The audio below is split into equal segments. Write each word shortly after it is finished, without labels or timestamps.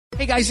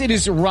Hey guys, it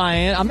is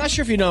Ryan. I'm not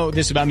sure if you know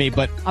this about me,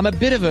 but I'm a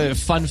bit of a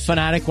fun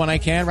fanatic when I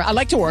can. I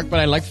like to work,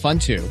 but I like fun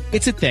too.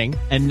 It's a thing.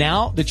 And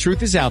now the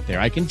truth is out there.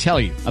 I can tell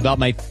you about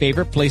my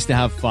favorite place to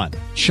have fun.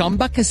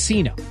 Chumba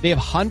Casino. They have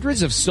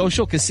hundreds of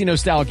social casino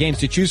style games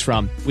to choose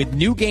from with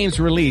new games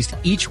released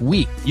each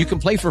week. You can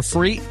play for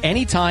free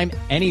anytime,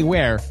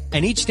 anywhere.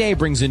 And each day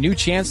brings a new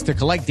chance to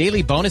collect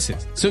daily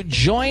bonuses. So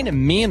join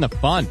me in the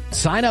fun.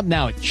 Sign up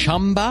now at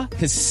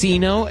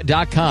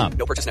ChumbaCasino.com.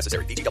 No purchase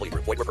necessary. VGW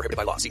Group. Void where prohibited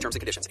by law. See terms and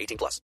conditions.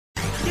 18+.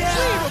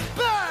 Yeah.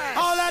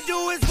 All I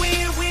do is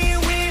win,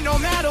 win, win, no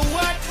matter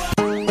what.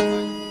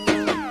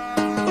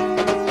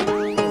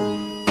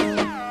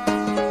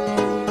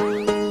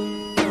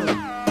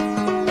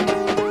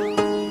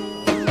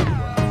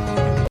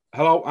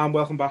 Hello and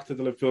welcome back to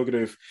the Liverpool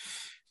Groove.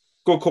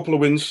 Good couple of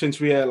wins since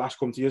we last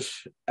come to you.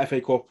 FA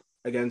Cup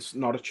against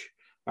Norwich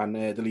and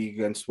the league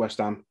against West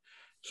Ham.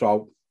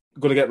 So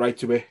going to get right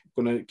to it.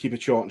 Going to keep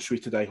it short and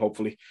sweet today,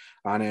 hopefully.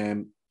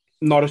 And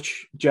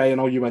Norwich, Jay, I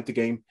know you went the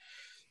game.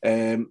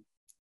 They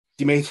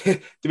made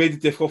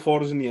it difficult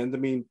for us in the end. I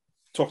mean,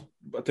 I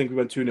think we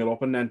went 2-0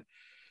 up and then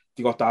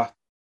they got that.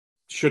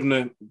 Shouldn't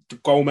have.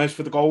 Gomez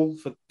for the goal.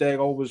 For their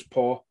goal was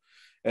poor.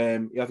 He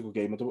had a good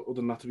game, other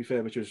than that, to be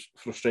fair, which was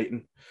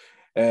frustrating.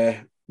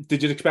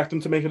 Did you expect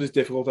them to make it as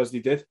difficult as they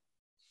did?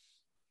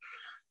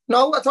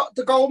 No, I thought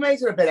the goal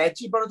made it a bit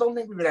edgy, but I don't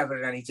think we were ever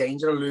in any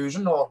danger of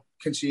losing or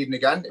conceding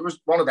again. It was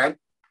one of them.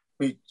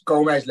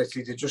 Gomez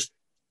literally did just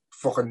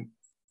fucking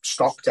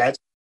stop dead,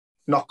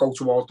 not go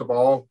towards the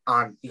ball,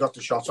 and he got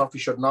the shot off he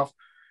shouldn't have.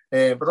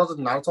 But other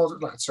than that, I thought it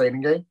was like a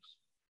training game.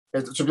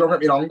 So don't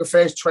get me wrong, the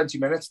first 20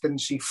 minutes didn't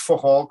see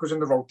fuck all because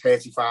in the road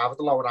 35 at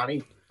the lower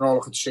Annie, and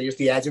all I could see is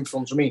the edge in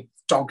front of me,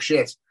 dog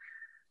shit.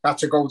 I had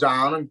to go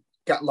down and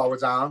get lower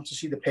down to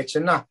see the pitch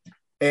in that.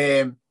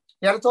 Yeah,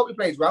 I thought we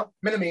played well.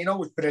 Minamino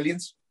was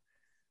brilliant.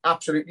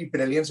 Absolutely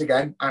brilliant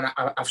again. And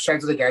I've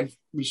said it again.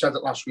 We said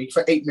it last week.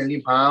 For £8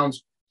 million,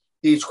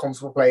 he's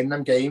comfortable playing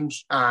them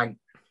games and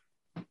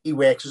he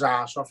works his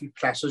ass off. He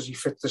presses, he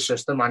fits the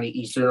system and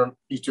he's doing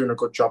a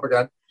good job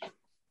again.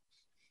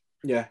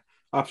 Yeah,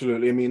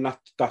 absolutely. I mean,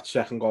 that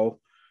second goal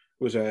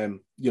was,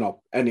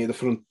 any of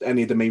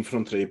the main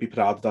front three would be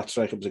proud of that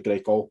strike. It was a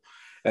great goal.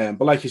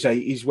 But like you say,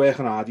 he's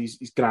working hard.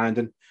 He's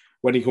grinding.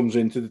 When he comes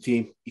into the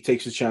team, he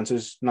takes his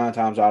chances 9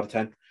 times out of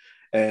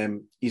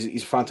 10. He's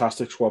a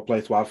fantastic squad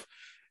player to have.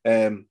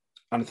 And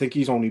I think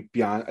he's only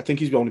behind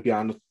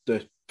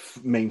the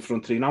main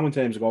front three now in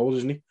terms of goals,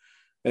 isn't he?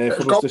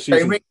 For us this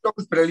season.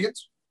 Was brilliant.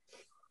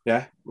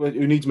 Yeah, well,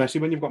 who needs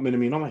Messi when you've got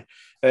Minamino, mate?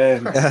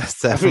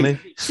 Yes, definitely. I mean,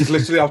 he's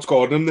literally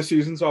outscored him this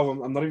season,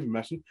 so I'm not even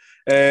messing.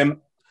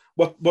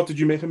 What did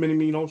you make of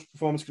Minamino's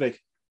performance, Craig?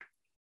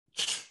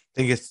 I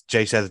think it's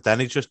Jay said it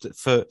then. It's just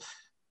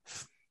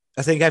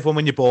I think everyone,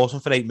 when you bought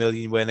him for 8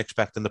 million, you weren't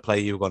expecting the play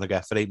you were going to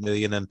get for 8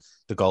 million, and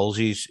the goals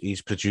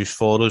he's produced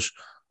for us,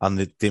 and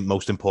the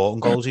most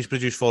important goals he's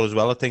produced for us as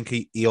well. I think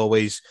he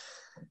always,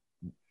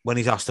 when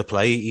he's asked to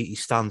play, he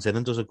stands in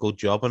and does a good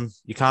job, and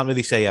you can't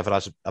really say he ever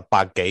has a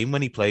bad game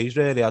when he plays.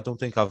 Really, I don't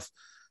think I've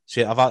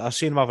seen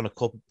him having a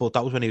couple, but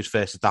that was when he was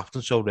first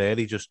adapting. So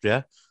really,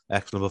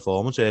 excellent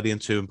performance early and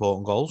 2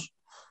 important goals.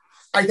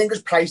 I think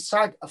his price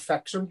tag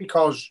affects him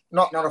because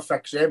not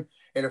affects him,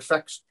 it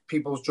affects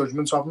people's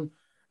judgment of him.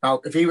 Now,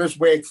 if he was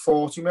worth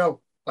 40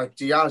 mil like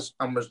Diaz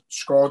and was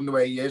scoring the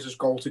way he is, his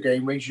goal to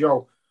game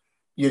ratio,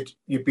 you'd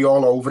be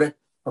all over it.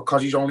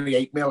 Because he's only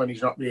 8 mil and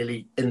he's not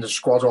really in the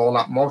squad all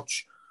that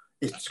much,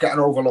 it's getting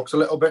overlooked a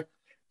little bit.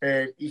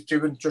 He's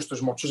doing just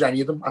as much as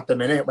any of them at the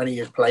minute when he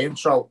is playing.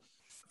 So,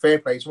 fair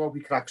play to him, hope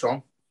he cracks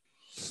on.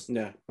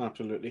 Yeah,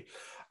 absolutely.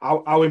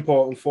 How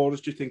important for us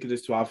do you think it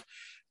is to have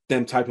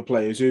them type of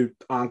players who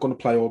aren't going to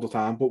play all the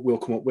time, but will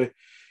come up with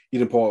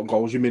your important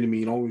goals, your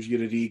Minaminos,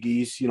 your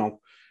Origis,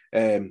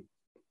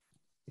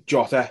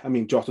 Jota. I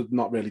mean, Jota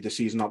not really this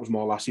season, that was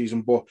more last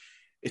season, but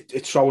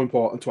it's so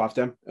important to have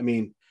them. I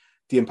mean,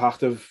 the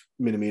impact of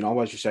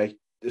Minamino, as you say,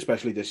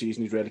 especially this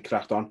season, he's really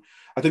cracked on.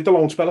 I think the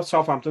loan spell at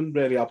Southampton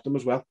really helped him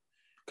as well,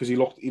 because he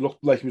looked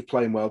like he was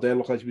playing well there,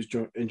 looked like he was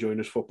enjoying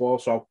his football,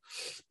 so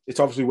it's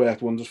obviously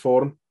worked wonders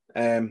for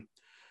him.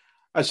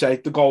 I say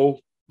the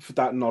goal for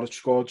that Norwich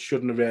scored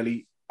shouldn't have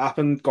really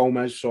happened.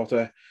 Gomez sort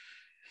of,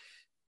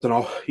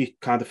 he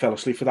kind of fell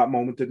asleep for that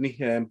moment, didn't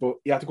he? But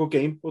he had a good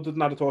game. Other than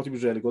that, I thought he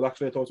was really good.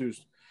 Actually, I thought he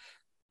was.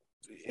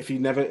 If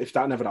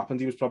that never happened,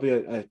 he was probably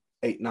a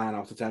 8, 9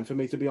 out of 10 for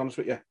me, to be honest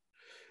with you.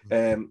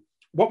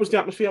 What was the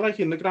atmosphere like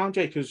in the ground,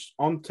 Jay? Because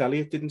on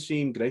telly, it didn't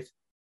seem great.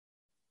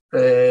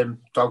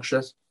 Dog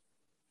shit.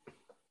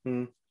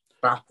 It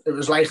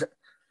was like, it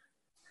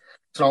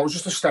was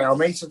just a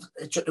stalemate.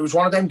 It was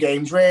one of them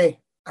games where,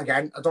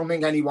 again, I don't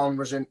think anyone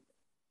was in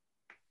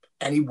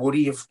any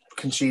worry of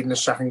conceding a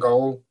second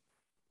goal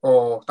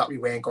or that we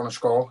weren't going to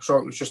score. So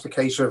it was just a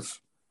case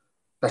of,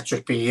 let's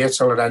just be here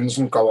till it ends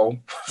and go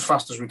home as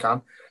fast as we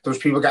can. There was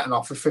people getting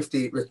off with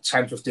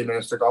 10, 15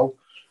 minutes to go.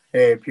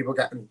 People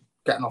getting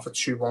off at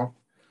 2-1.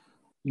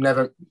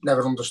 Never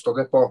understood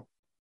it, but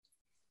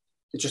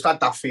it just had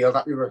that feel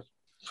that we were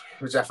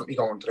definitely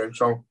going through.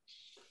 So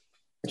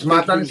It's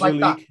mad when it's like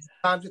that.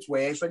 Sometimes it's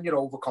worse when you're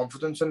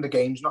overconfident and the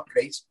game's not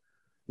great.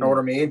 You know what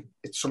I mean?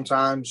 It's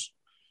sometimes,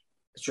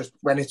 it's just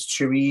when it's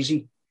too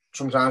easy,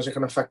 sometimes it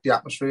can affect the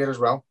atmosphere as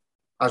well.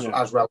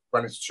 As well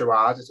when it's too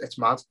hard. It's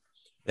mad.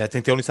 Yeah, I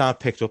think the only time I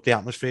picked up the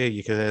atmosphere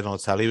you could hear on the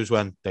telly was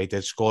when they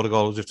did score the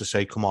goals, just to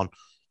say, come on,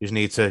 you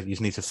need to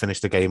finish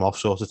the game off,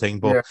 sort of thing.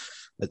 But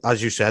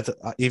as you said,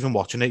 even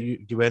watching it,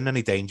 you weren't in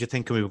any danger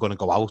thinking we were going to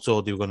go out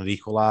or they were going to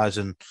equalise,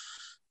 and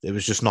it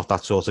was just not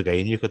that sort of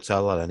game. You could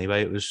tell that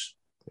anyway. It was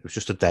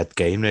just a dead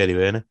game, really,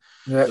 wasn't it?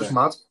 Yeah, it was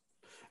mad.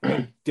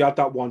 They had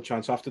that one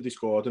chance after they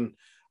scored, and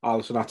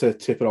Alisson had to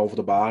tip it over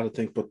the bar, I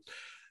think, but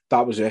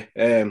that was it.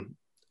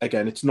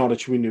 Again, it's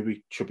Norwich. We knew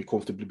we should be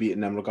comfortably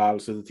beating them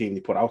regardless of the team they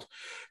put out. Do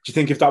you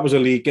think if that was a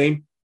league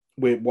game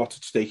with what's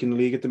at stake in the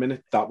league at the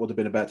minute, that would have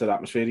been a better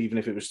atmosphere, even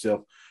if it was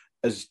still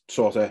as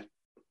sort of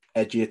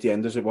edgy at the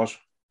end as it was?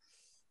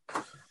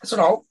 I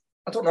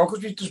don't know,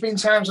 because there's been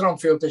times on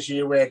field this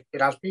year where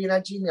it has been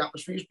edgy and the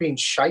atmosphere's been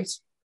shite.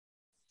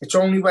 It's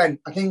only when,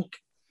 I think,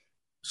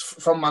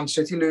 from Man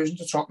City losing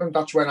to Tottenham,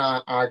 that's when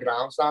our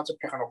ground started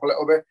picking up a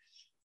little bit.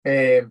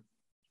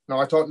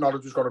 I thought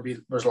Norwich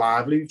was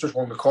lively. We just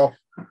won the cup.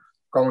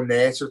 Going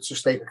there to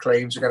stake a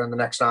claim to get in the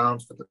next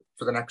round for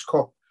the next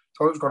cup. I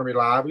thought it was going to be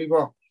lively,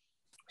 but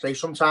say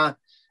sometimes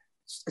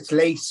it's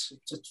late.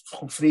 It's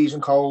freezing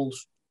cold.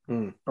 You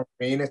know what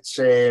I mean? It's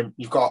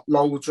you've got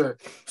loads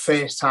of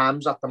first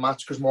times at the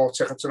match because more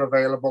tickets are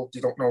available. They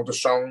don't know the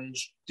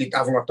songs. They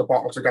haven't got the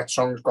bottle to get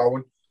songs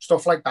going.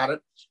 Stuff like that.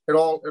 It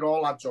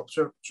all adds up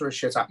to a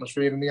shit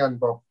atmosphere in the end.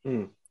 But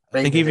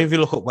I think even if you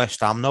look at West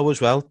Ham though as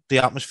well,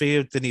 the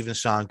atmosphere didn't even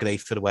sound great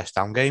for the West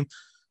Ham game.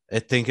 I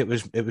think it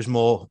was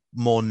more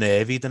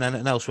nervy than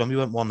anything else. When we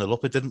went 1-0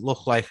 up, it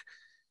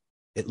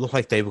looked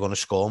like they were going to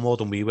score more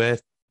than we were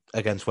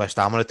against West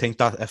Ham, and I think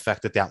that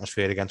affected the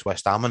atmosphere against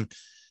West Ham. And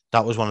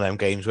that was one of them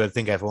games where I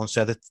think everyone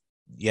said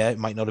it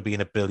might not have been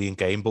a brilliant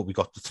game, but we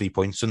got the 3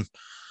 points and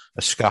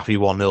a scrappy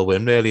 1-0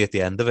 win really at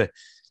the end of it.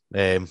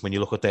 When you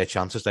look at their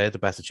chances, they had the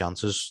better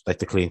chances, like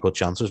the clean-cut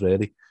chances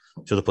really.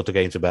 Should have put the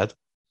game to bed.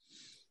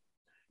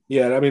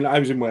 Yeah, I mean, I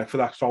was in work for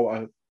that,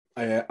 so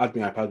I had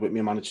my iPad with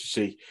me and managed to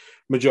see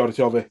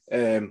majority of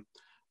it.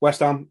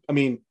 West Ham, I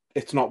mean,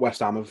 it's not West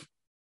Ham of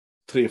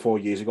 3 or 4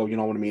 years ago, you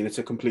know what I mean? It's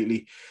a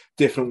completely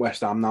different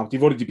West Ham now.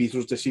 They've already beat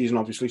us this season,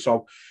 obviously,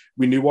 so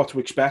we knew what to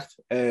expect.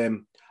 I've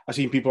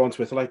seen people on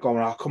Twitter like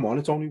going, come on,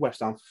 it's only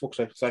West Ham, for fuck's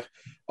sake. It's like,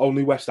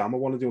 only West Ham are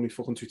one of the only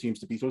fucking 2 teams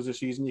to beat us this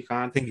season. You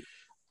can't think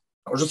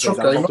that was a tough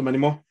game them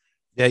anymore.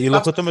 Yeah, you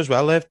look at them as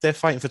well. They're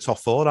fighting for top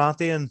 4, aren't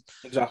they? And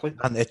exactly,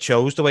 and it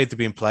shows the way they've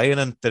been playing,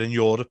 and they're in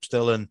Europe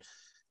still. And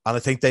I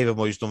think David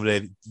Moyes done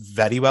really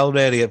very well.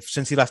 Really,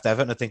 since he left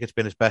Everton, I think it's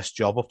been his best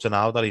job up to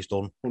now that he's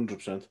done.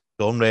 100%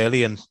 done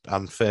really, and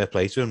fair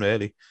play to him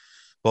really.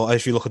 But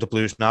if you look at the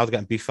Blues now, they're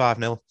getting beat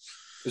 5-0.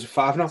 Is it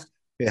 5 now?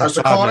 Yeah, has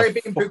the corner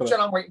being booked,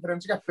 and I'm waiting for him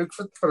to get booked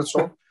for the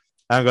son.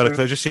 I haven't got a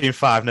clue. Just seen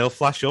 5-0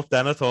 flash up.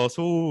 Then I thought,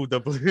 the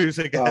Blues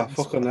again. Oh,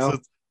 fucking hell.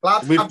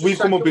 We've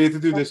come up here to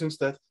do this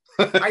instead.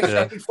 I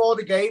said before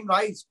the game,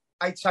 right?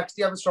 I texted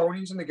the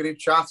Evertonians in the group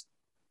chat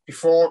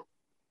before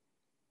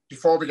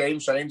the game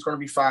saying it's going to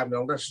be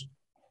 5-0 this.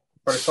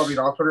 But it's probably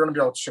not. It's probably going to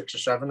be out 6 or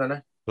 7, isn't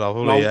it?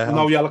 Probably, yeah.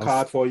 No yellow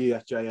card for you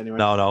yet, Jay, anyway.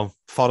 No.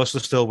 Forest are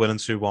still winning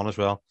 2-1 as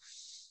well.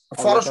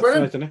 Forest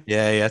winning? Right,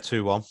 yeah,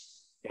 2-1.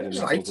 It's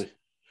right.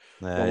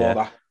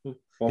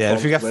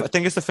 If you get, I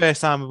think it's the first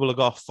time we will have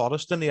got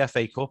Forest in the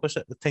FA Cup, I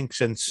think,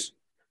 since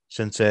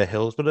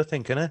Hillsborough, I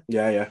think, isn't it?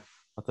 Yeah.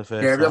 Not the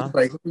first we haven't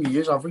played for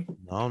years, have we?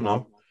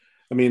 No.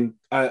 I mean,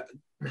 I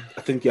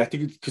think,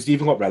 because they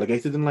even got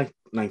relegated in like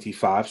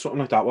 95, something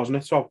like that, wasn't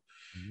it? So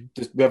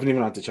we haven't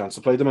even had the chance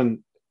to play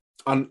them.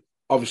 And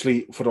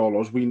obviously, for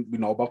all us, we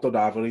know about the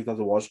rivalry that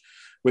there was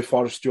with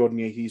Forest during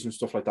the 80s and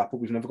stuff like that, but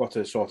we've never got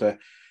to sort of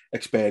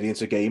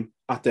experience a game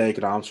at their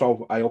ground.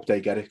 So I hope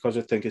they get it, because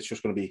I think it's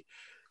just going to be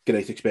a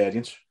great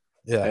experience.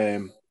 Yeah.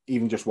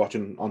 Even just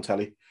watching on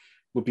telly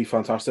would be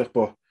fantastic.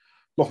 But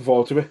looking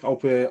forward to it.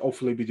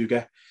 Hopefully we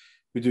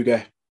do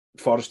get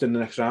Forest in the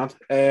next round.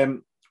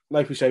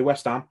 Like we say,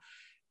 West Ham,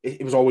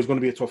 it was always going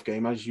to be a tough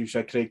game. As you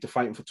said, Craig, they're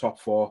fighting for top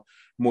 4.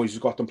 Moyes has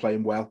got them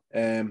playing well.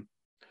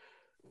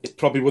 It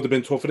probably would have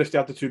been tougher if they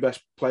had the 2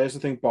 best players. I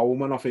think Bowen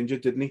went off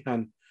injured, didn't he?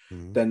 And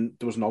then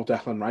there was no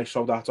Declan Rice,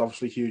 so that's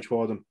obviously huge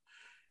for them.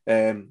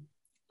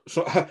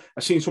 So I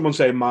seen someone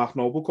say Mark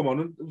Noble come on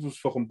and was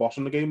fucking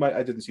bossing the game.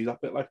 I didn't see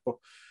that bit, like, but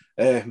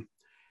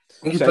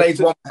he played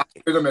one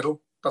through the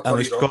middle.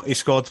 And he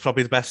scored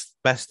probably the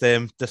best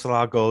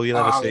disallowed goal you'll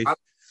ever see.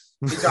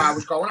 I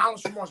was going,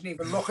 Alisson wasn't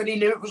even looking. He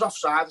knew it was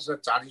offside. I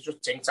said, Dad, he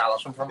just tinked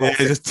Alisson from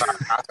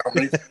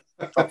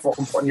Stop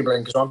fucking putting your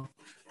blinkers on.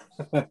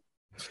 To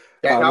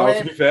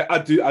be fair,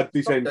 I'd do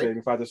the same thing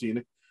if I'd have seen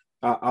it.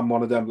 I'm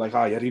one of them, like,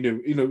 he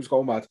knew he was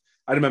going mad.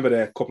 I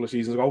remember a couple of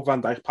seasons ago,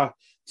 Van Dijk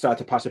started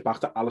to pass it back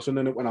to Alisson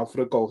and it went out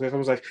for a goal kick. I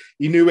was like,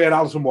 he knew where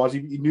Alisson was.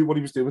 He knew what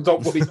he was doing.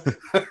 Don't worry.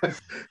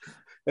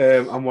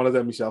 I'm one of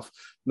them myself.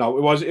 No,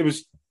 it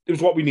was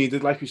what we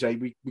needed. Like we say,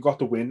 we got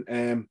the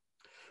win.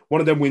 One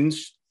of them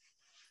wins.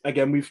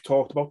 Again, we've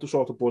talked about the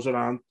sort of buzz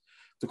around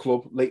the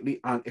club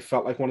lately, and it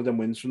felt like one of them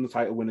wins from the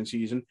title winning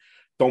season.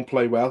 Don't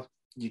play well,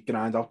 you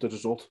grind out the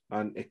result,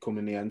 and it come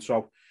in the end.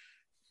 So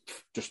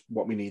just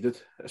what we needed,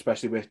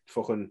 especially with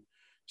fucking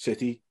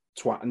City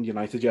twatting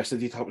United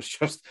yesterday. That was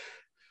just,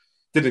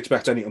 didn't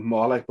expect anything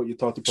more, like, but you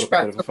thought they put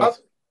up a bit of a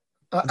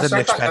fight. Didn't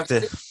expect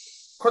it.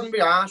 Couldn't be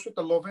arsed with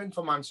the loving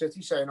for Man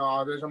City saying,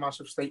 oh, there's a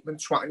massive statement,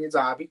 twatting your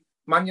derby.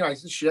 Man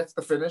United shit,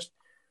 they're finished.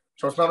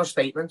 So it's not a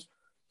statement.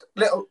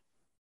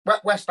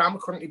 West Ham are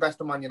currently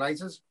best of Man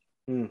United.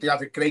 They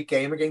had a great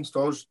game against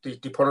us. They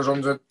put us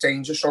under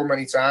danger so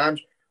many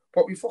times.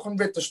 But we fucking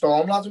rid the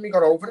storm, lads, and we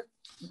got over it.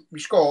 We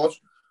scored.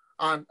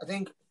 And I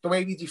think the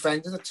way we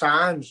defended at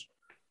times,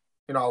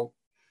 you know,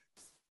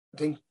 I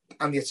think,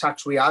 and the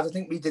attacks we had, I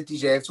think we did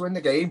deserve to win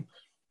the game.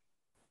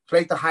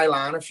 Played the high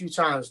line a few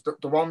times.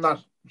 The one that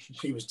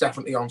he was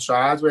definitely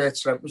onside, where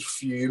Trent was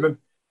fuming,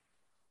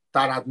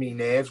 that had me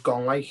nerves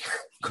gone, like,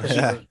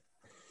 because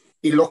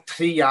he looked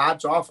 3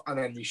 yards off, and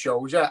then he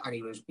shows you, and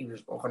he was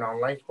fucking on,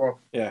 like. But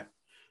yeah,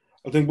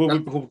 I think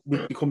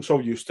we've become so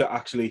used to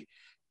actually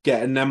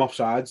getting them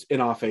offsides in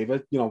our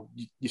favour. You know,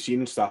 you've seen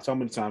in stats how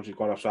many times we've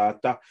got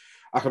offside. That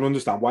I can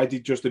understand why they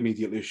just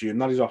immediately assume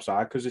that he's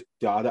offside, because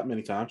they are that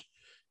many times.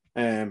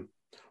 No,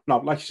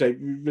 like you say,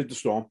 we rid the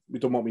storm.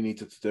 We've done what we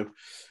needed to do.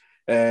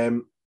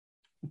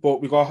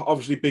 But we got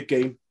obviously big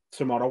game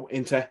tomorrow,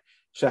 Inter,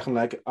 second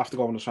leg, after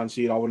going to San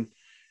Siro and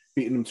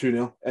beating them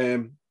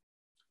 2-0.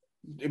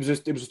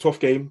 It was a tough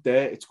game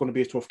there. It's going to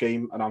be a tough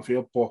game at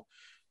Anfield, but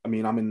I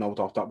mean, I'm in no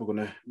doubt that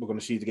we're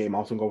gonna see the game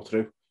out and go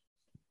through.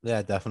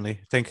 Yeah, definitely.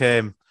 I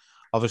think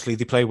obviously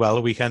they played well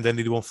the weekend, and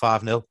they won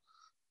 5-0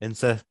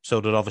 Inter,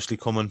 so they're obviously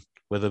coming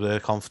with a bit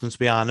of confidence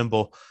behind them.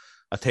 But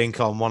I think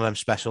on one of them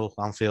special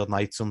Anfield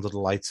nights under the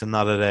lights and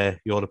that at a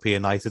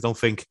European night, I don't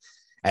think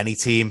any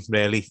team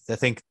really, I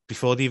think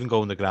before they even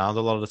go on the ground,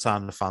 a lot of the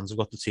time the fans have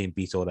got the team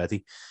beat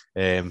already.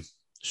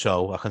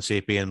 So I can see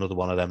it being another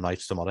one of them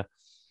nights tomorrow.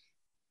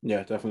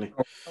 Yeah, definitely.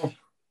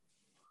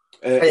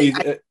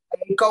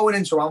 Going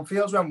into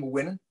Anfield when we're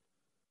winning,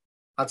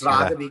 I'd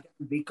rather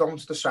be going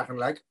to the second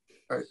leg.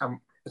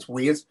 It's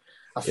weird.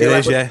 I feel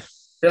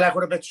like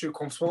we're a bit too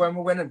comfortable when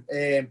we're winning.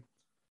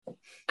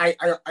 I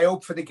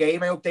hope for the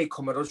game. I hope they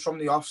come at us from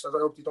the offside.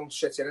 I hope they don't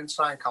sit in and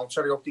try and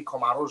counter. I hope they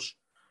come at us,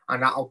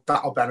 and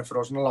that'll benefit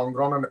us in the long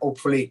run. And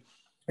hopefully,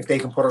 if they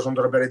can put us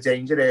under a bit of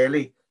danger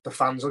early, the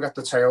fans will get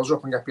the tails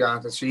up and get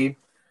behind the team,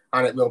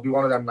 and it will be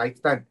one of them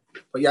nights then.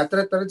 But yeah,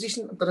 they're a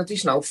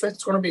decent outfit.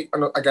 It's going to be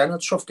again a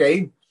tough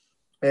game.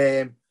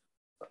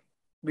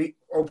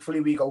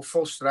 Hopefully we go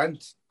full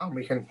strength and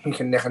we can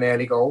nick an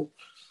early goal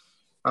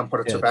and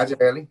put it to bed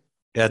early.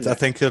 Yeah, I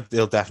think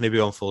they'll definitely be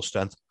on full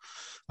strength.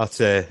 I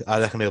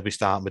reckon they'll be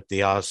starting with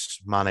Diaz,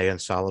 Mane,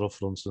 and Salah up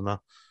front and that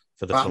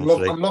for the front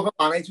three. I'm loving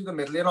Mane to the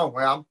middle, you know.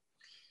 I am.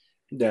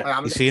 Yeah,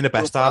 you're seeing the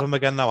best out of him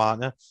again now,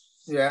 aren't you?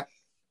 Yeah.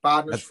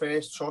 Bardner's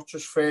first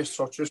touches,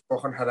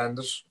 fucking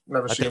horrendous.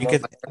 Never seen one.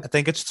 I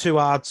think it's too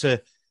hard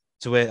to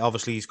where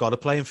obviously he's got to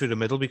play him through the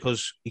middle,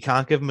 because he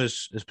can't give him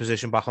his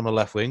position back on the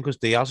left wing, because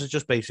Diaz has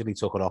just basically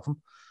took it off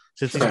him.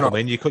 Since he's come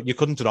in, you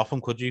couldn't drop him,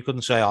 could you? You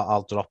couldn't say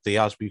I'll drop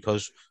Diaz,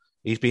 because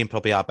he's been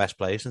probably our best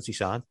player since he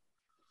signed.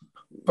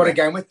 But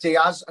again, with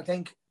Diaz, I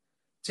think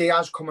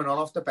Diaz coming on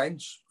off the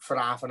bench for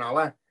half an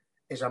hour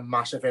is a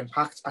massive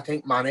impact. I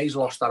think Mane's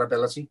lost that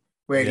ability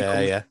where he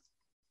comes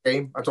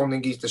game. I don't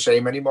think he's the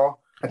same anymore.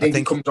 I think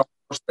he comes off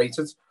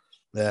frustrated.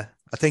 Yeah,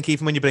 I think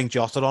even when you bring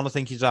Jota on, I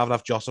think you'd rather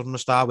have Jota from the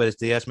start, whereas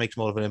Diaz makes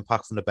more of an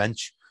impact from the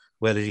bench,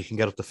 whereas he can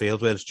get up the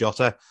field. Whereas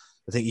Jota,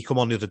 I think he come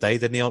on the other day,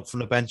 didn't he, from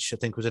the bench? I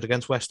think was it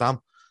against West Ham,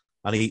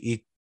 and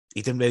he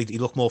didn't really. He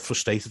looked more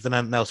frustrated than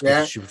anything else,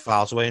 because he shoot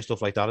fouls away and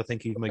stuff like that. I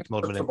think he makes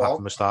more of an impact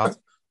from the start.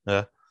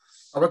 Yeah.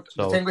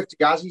 The thing with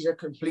Diaz, he's a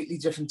completely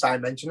different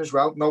dimension as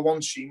well. No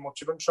one's seen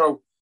much of him,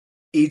 so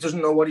he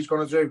doesn't know what he's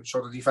going to do.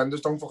 So the defenders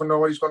don't fucking know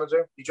what he's going to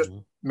do. He just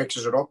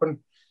mixes it up, and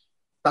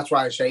that's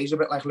why I say he's a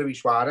bit like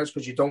Luis Suarez,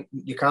 because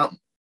you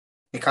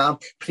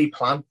can't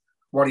pre-plan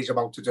what he's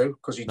about to do,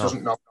 because he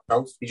doesn't know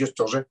himself. He just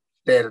does it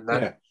there and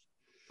then. Yeah.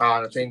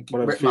 And I think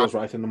whatever feels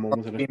right in the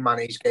moment. In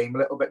Mane's game a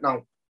little bit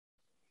now.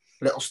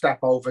 Little step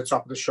over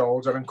top of the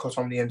shoulder and cut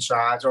on the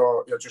inside,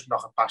 or he'll just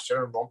knock it past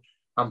you and run.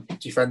 And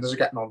defenders are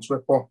getting onto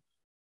it, but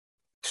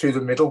through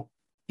the middle,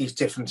 he's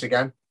different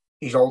again.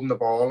 He's holding the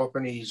ball up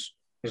and he's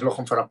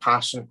looking for a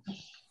pass. And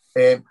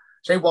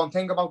say one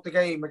thing about the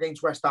game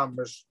against West Ham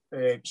was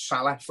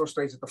Salah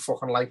frustrated the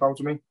fucking life out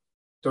of me.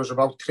 There was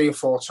about 3 or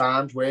 4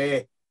 times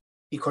where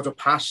he could have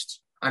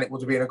passed and it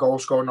would have been a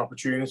goal-scoring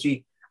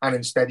opportunity, and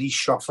instead he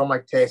shot from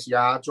like 30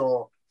 yards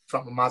or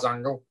from a mad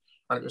angle,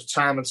 and it was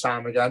time and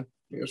time again.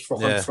 It was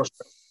fucking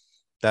frustrating.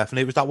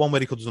 Definitely. It was that one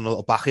where he could have done a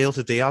little back heel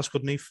to Diaz,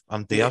 couldn't he?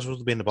 And Diaz would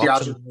have been in the box.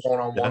 Diaz was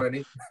one-on-one, isn't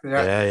he?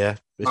 Yeah.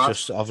 It's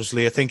just,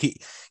 obviously, I think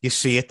you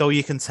see it, though.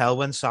 You can tell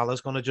when Salah's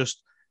going to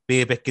just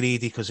be a bit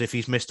greedy, because if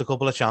he's missed a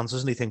couple of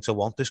chances and he thinks, I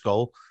want this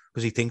goal,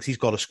 because he thinks he's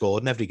got to score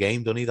in every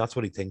game, doesn't he? That's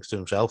what he thinks to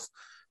himself.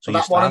 So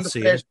that one in the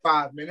first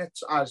 5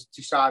 minutes has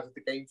decided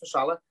the game for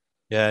Salah.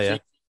 Yeah. So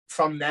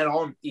from then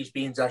on, he's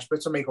being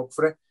desperate to make up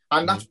for it.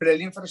 And that's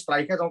brilliant for the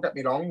striker, don't get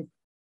me wrong.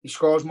 he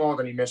scores more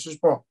than he misses,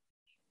 but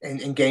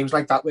in games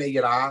like that where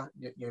you're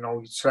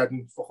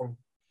treading fucking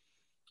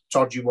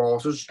dodgy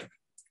waters,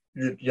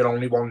 you're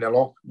only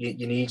 1-0 up.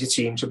 You need your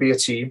team to be a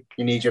team.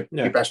 You need your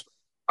best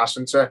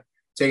passing to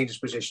dangerous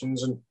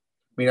positions, and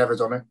we never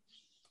done it.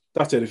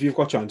 That's it. If you've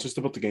got chances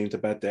to put the game to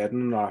bed dead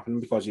and not happening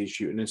because he's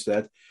shooting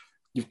instead,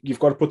 you've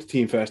got to put the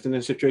team first in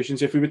those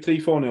situations. If we were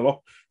 3-4-0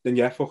 up, then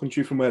yeah, fucking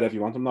shoot from wherever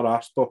you want. I'm not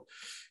asked, but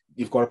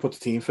you've got to put the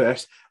team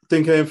first. I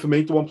think for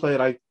me, the one player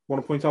I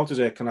want to point out is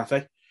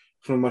Kanate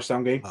from the West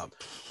Ham game.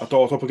 I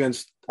thought up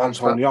against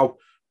Antonio,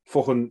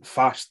 fucking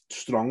fast,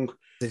 strong.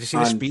 Did you see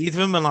the speed of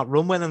him and that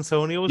run when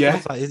Antonio was?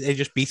 Yeah. He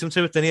just beat him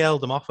to it, then he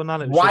held him off and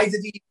that. Why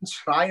did he even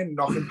try and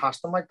knock him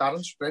past him like that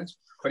in sprint?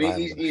 But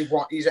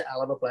he's a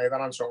hell of a player, that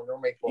Antonio,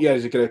 mate. Yeah,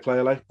 he's a great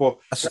player, but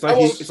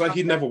it's like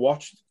he'd never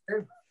watched.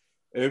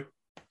 Who?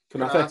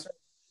 Kanate?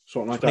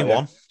 Something like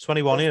 21.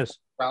 21 years.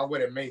 Well,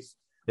 with him, mate.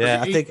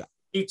 Yeah, I think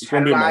he's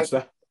going to be a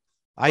monster.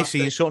 I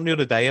seen something the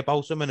other day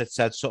about him, and it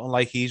said something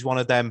like he's one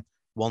of them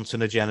once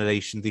in a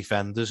generation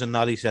defenders, and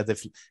that he said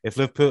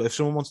if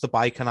someone wants to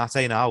buy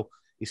Kanate now,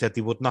 he said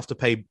they wouldn't have to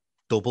pay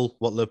double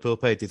what Liverpool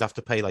paid; they'd have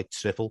to pay like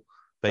triple,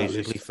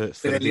 basically, for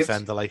a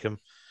defender like him.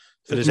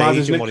 For his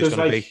age and what he's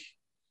going to be.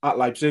 At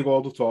Leipzig,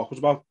 all the talk was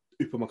about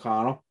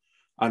Upamecano,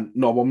 and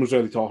no one was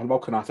really talking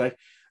about Kanate.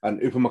 And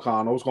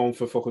Upamecano was going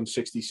for fucking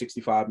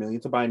 60-65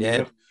 million to buy him.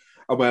 Yeah.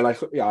 And we're like,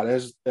 yeah,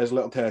 there's a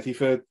little 30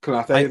 for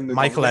Kanate.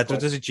 Michael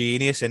Edwards is a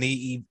genius, and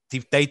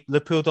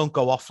Liverpool don't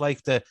go off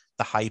like the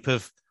hype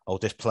of, oh,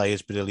 this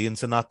player's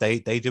brilliant and that. They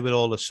do it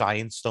all the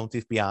science, don't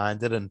they,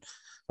 behind it, and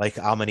like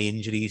how many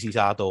injuries he's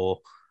had or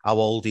how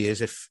old he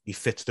is if he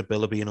fits the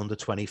bill of being under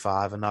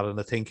 25 and that. And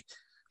I think,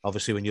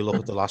 obviously, when you look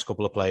at the last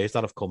couple of players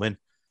that have come in,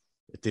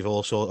 they've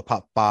also,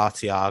 apart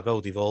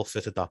Thiago, they've all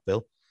fitted that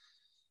bill.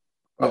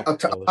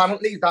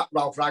 Apparently, that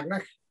Ralph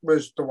Ragnick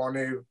was the one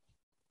who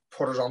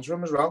put us onto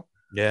him as well.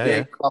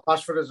 Yeah. Klopp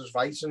asked for his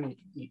advice, and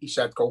he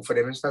said go for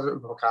him instead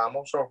of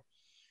Upamecano. So,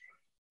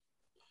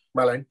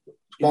 one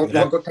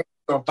good thing.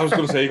 I was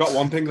going to say, you got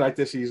one thing right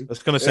this season. I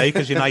was going to say,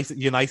 because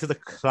United are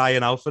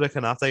crying out for a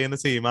Kanate in the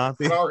team, aren't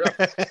they? They're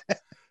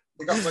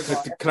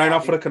crying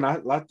out for a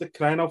Kanate, lad. They're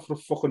crying out for a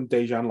fucking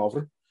Dejan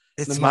Lovren.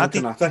 It's mad.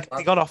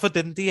 They got offered,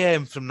 didn't they,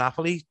 from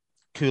Napoli,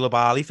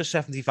 Koulibaly for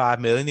 75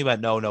 million. He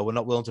went, no, we're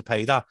not willing to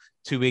pay that.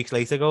 2 weeks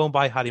later, go and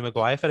buy Harry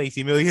Maguire for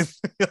 80 million.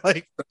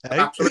 Like, hey.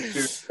 Wow.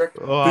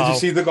 Did you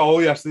see the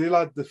goal yesterday,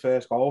 lad? The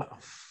first goal?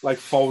 Like,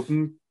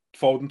 Foden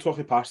took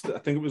it past, I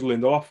think it was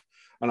Lindelof,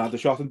 and had the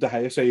shot, and De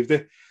Gea saved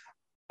it.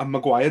 And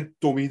Maguire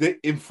dummied it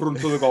in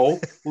front of the goal,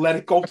 let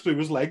it go through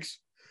his legs.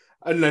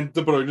 And then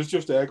De Bruyne's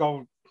just there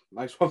going,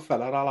 nice one,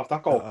 fella, I'll have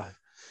that goal.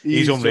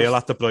 He's unreal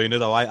at De Bruyne,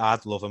 though.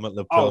 I'd love him at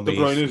Liverpool. Oh, De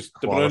Bruyne's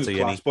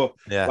class, but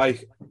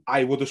like,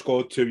 I would have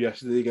scored 2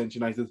 yesterday against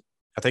United.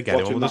 I think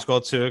anyone would have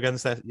scored 2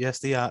 against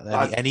yesterday.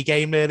 Any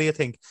game, really, I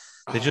think.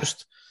 I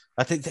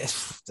think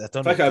I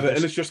don't know.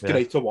 Everton is just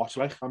great to watch.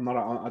 Like, I'm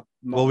not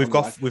well, we've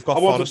got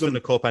Forest in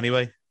the cup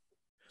anyway.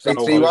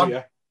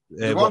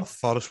 3-1.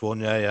 Forest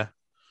won, yeah.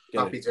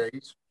 Happy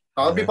days.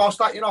 I'll be bossed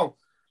that,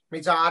 My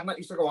dad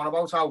used to go on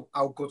about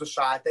how good a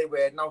side they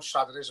were and how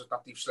sad it is that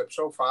they've slipped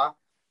so far.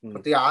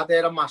 But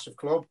they're a massive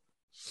club.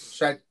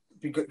 Said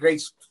be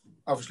great.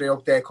 Obviously,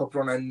 hope their cup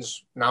run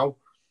ends now.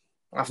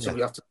 After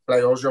we have to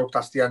play us, hope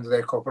that's the end of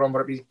their cup run. But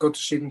it'd be good to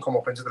see them come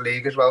up into the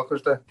league as well,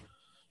 because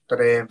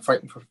they're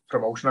fighting for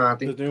promotion, aren't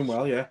they? They're doing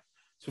well, yeah.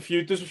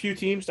 There's a few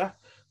teams that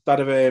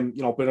have been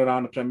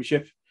around the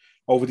Premiership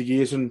over the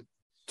years and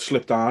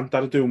slipped on,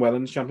 that are doing well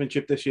in the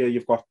Championship this year.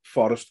 You've got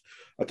Forest.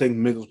 I think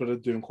Middlesbrough are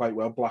doing quite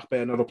well.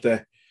 Blackburn are up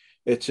there.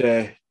 It's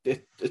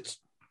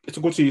a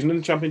good season in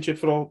the Championship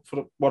for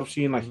what I've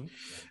seen.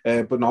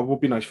 But no, it would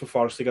be nice for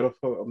Forest to get up.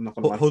 I'm not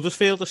going to lie.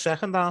 Huddersfield are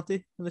second, aren't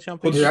they, in the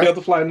Championship? Huddersfield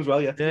are flying as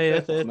well, yeah.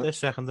 They're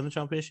second in the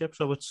Championship,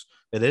 so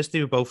it is.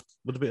 They were both.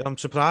 I'm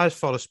surprised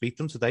Forest beat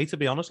them today, to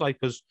be honest,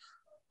 because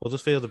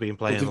Huddersfield have been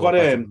playing a lot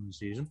better in the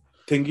season.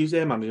 Thingy's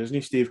their manager, isn't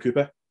he, Steve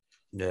Cooper?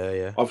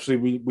 Yeah. Obviously,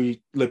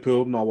 we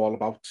Liverpool know all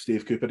about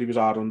Steve Cooper. He was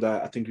our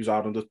under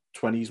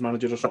 20s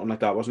manager or something like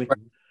that, wasn't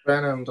he?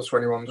 Under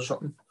 21 or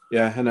something.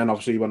 Yeah, and then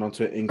obviously he went on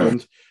to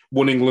England.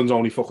 Won England's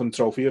only fucking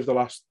trophy of the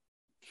last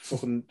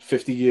fucking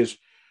 50 years.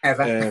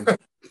 Ever.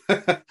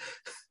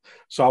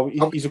 So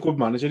he's a good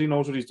manager. He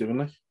knows what he's doing.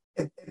 Like,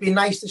 it'd be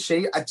nice to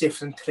see a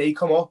different three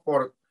come up,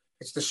 or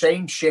it's the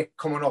same shit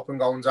coming up and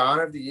going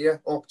down every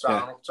year. Up,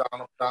 down.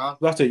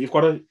 That's it. You've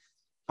got a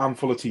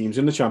handful of teams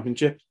in the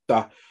Championship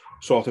that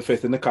sort of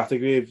fit in the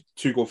category of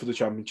too good for the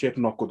Championship,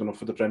 not good enough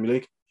for the Premier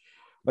League.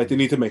 Like, they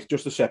need to make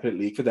just a separate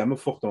league for them and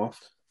fuck them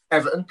off.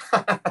 Everton.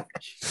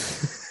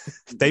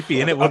 They'd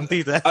be in it, wouldn't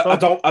they?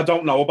 I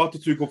don't know about the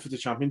too good for the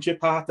Championship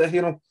part there,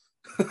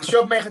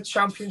 Should make a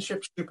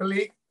Championship Super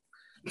League.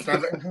 So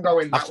Everton can go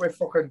in that way,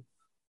 fucking.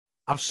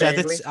 I've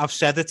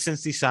said it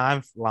since they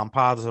signed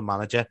Lampard as a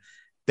manager.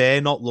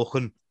 They're not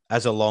looking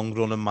as a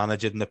long-running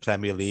manager in the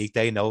Premier League.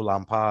 They know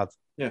Lampard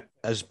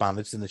has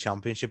managed in the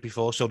Championship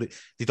before, so they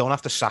don't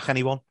have to sack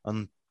anyone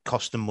and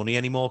cost them money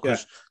anymore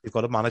because they've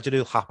got a manager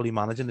who'll happily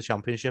manage in the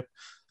Championship,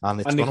 and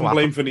it's going to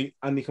happen.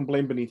 And they can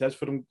blame Benitez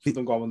for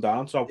them going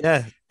down. So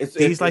yeah,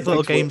 these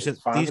little games,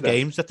 these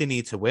games that they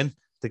need to win,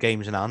 the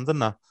games in hand,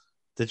 and that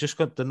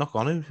they're not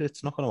going to.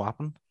 It's not going to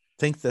happen.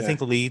 I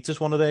think Leeds is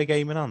one of their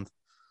game in hand,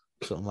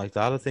 something like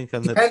that. I think.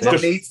 And depends on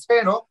Leeds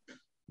turn up.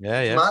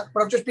 Yeah.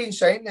 But I've just been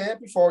saying there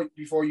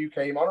before you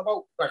came on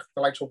about like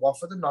the likes of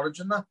Watford and Norwich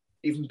and that,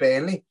 even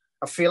Burnley.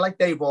 I feel like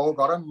they've all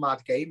got a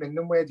mad game in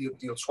them where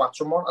they'll swat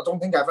someone. I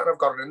don't think Everton have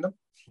got it in them.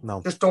 No,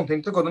 just don't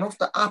think they're good enough.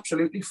 They're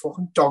absolutely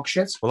fucking dog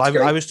shit. Well,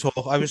 I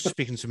was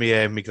speaking to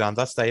my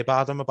granddad today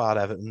about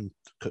Everton,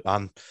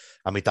 and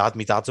my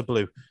dad's a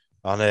Blue,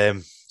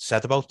 and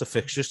said about the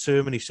fixtures to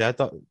him, and he said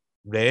that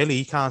really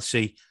he can't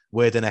see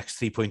where the next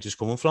 3 points is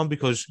coming from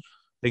because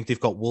I think they've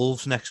got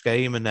Wolves next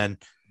game, and then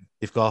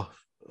they've got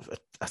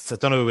I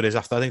don't know who it is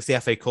after. I think it's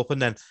the FA Cup,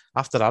 and then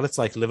after that it's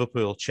like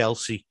Liverpool,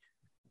 Chelsea.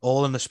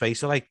 All in the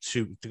space of like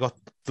two. They got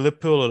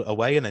Liverpool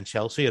away and then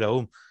Chelsea at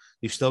home.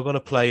 You've still got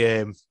to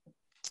play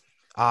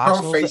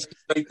Arsenal.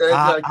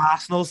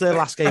 Arsenal's their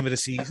last game of the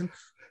season. Do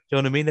you know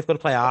what I mean? They've got to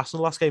play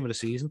Arsenal last game of the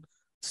season.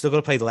 Still got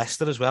to play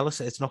Leicester as well.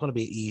 It's not going to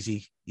be an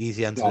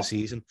easy end to the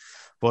season.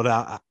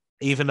 But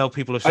even though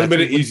people have said... It's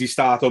been an easy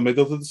start or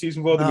middle to the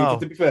season for them,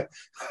 to be fair.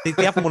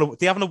 They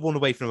haven't won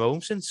away from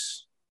home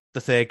since the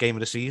third game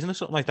of the season or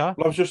something like that.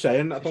 Well, I was just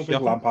saying, I don't think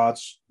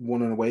Lampard's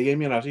won an away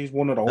game yet. He's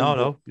won at home.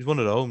 No, he's won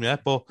at home, yeah.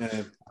 But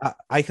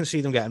I can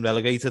see them getting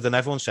relegated, and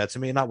everyone said to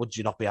me, "That would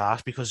you not be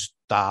asked because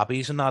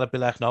derbies and that?" I'd be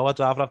like, "No, I'd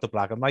rather have the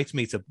Blackburn mates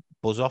me to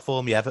buzz off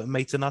for me Everton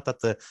mates and that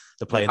they're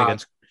playing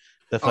against.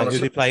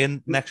 They're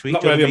playing next week.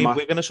 Not really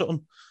Wigan or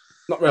something.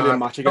 Not really a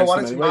match against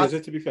them anyway, is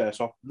it? To be fair,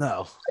 so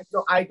no.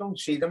 I don't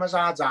see them as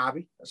our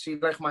derby. I see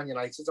like Man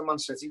United and Man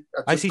City.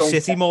 I see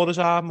City more as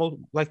more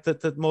like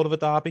the more of a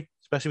derby,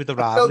 especially with the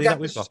rivalry that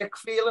we've got. I still get the sick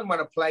feeling when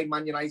I play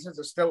Man United.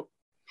 I still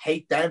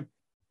hate them,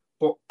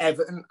 but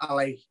Everton are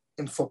like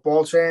in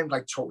football terms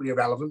like totally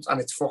irrelevant,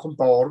 and it's fucking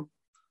boring.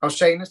 I was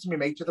saying this to my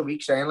mate the other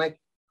week, saying like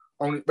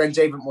only when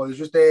David Moyes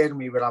was there and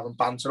we were having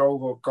banter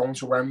over going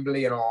to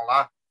Wembley and all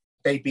that.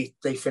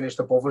 They finished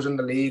above us in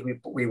the league.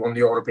 We won the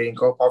European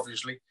Cup,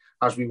 obviously,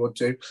 as we would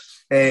do.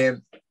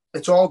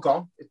 It's all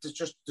gone.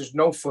 There's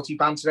no footy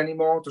banter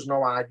anymore. There's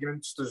no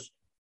arguments.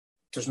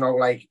 There's no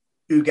like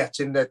who gets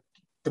in the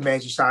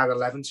Merseyside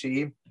 11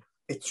 team.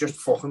 It's just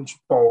fucking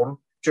boring.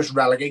 Just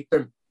relegate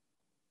them,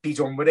 be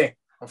done with it,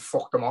 and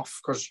fuck them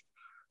off because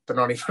they're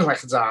not even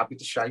like a derby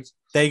to shite.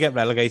 They get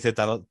relegated,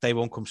 they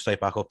won't come straight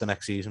back up the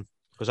next season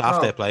because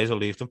half their players will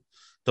leave them.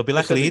 They'll be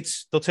like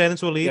Leeds. They'll turn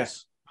into a Leeds. Yeah.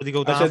 They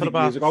go down for the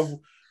years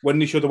ago when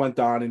they should have went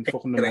down in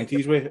fucking the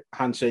 90s with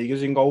Hans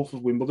Segers in goal for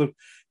Wimbledon.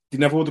 They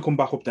never would have come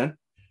back up then.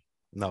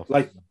 No,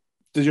 like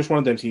they're just one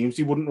of them teams.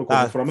 They wouldn't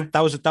recover from it.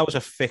 That was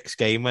a fixed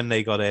game when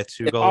they got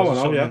 2 goals.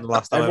 In the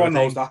last everyone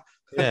knows that.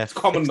 Yeah, it's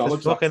common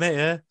knowledge. Fucking it,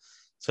 yeah.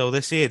 So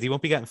this year they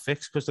won't be getting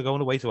fixed because they're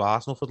going away to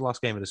Arsenal for the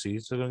last game of the season.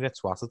 So they're going to get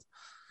swatted.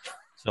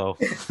 So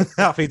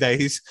happy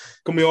days.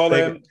 Can we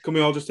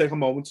all just take a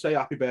moment to say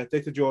happy birthday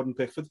to Jordan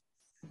Pickford?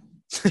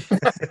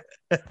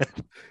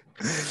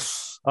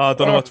 I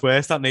don't know what's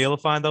worse. That Neil will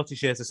find out he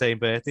shares the same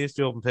birthday as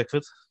Jordan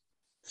Pickford.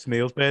 It's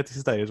Neil's birthday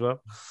today as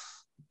well.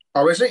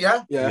 Oh, is it?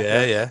 Yeah.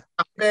 Yeah.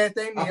 Happy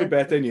birthday, Neil. Happy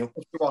birthday, Neil.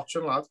 If you're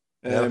watching, lad.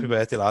 Happy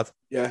birthday, lad.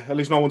 Yeah, at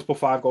least no one's put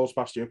 5 goals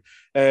past you.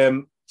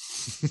 I'm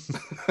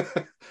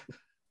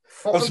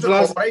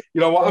surprised.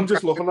 You know what? I'm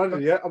just looking at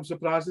it. Yeah, I'm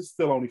surprised it's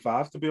still only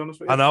 5. To be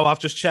honest with you, I know. I've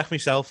just checked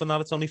myself, and now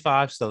it's only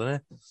 5 still, isn't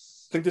it? I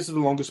think this is the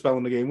longest spell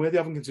in the game where they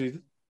haven't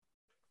conceded,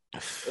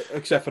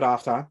 except for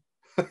half time.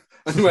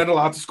 And you weren't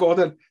allowed to score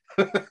then.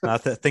 I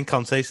think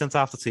Conte sent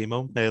half the team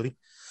home nearly.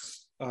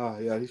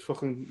 Yeah, he's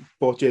fucking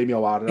bought Jamie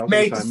O'Hara out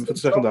Mate, for the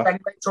second half.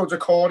 Anyway, so the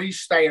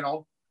Corey's staying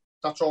on.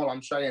 That's all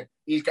I'm saying.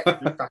 He's getting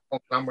that.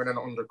 I'm winning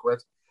 100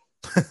 quid.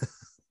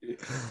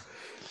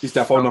 He's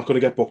definitely not going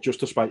to get booked just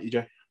to spite you,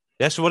 Jay.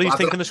 Yeah, so what are you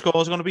thinking the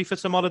scores are going to be for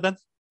tomorrow then?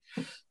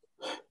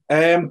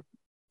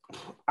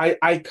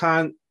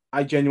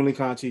 I genuinely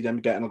can't see them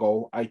getting a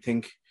goal. I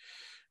think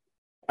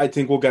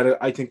we'll get it.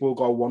 I think we'll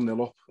go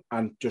 1-0 up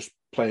and just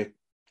play it,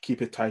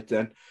 keep it tight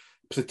then.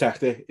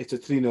 Protect it. It's a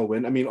 3-0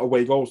 win. I mean,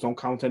 away goals don't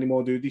count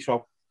anymore, do they?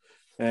 So,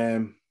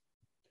 I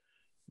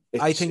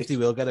think they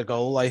will get a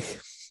goal. But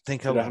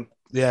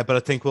I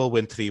think we'll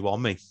win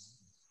 3-1, mate.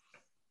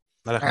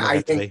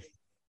 I think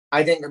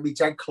it'll be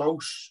dead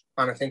close,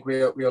 and I think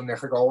we'll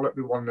nick a goal. It'll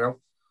be 1-0.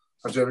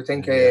 I do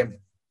think.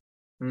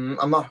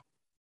 I'm not.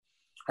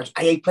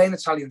 I hate playing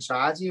Italian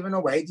sides, even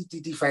away. They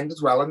defended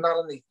well in that,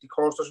 and they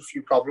caused us a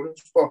few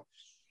problems. But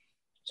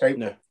I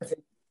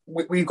think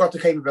we've got the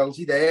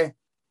capability there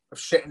of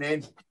sitting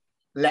in,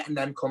 letting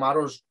them come at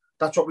us.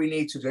 That's what we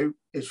need to do,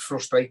 is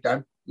frustrate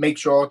them. Make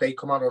sure they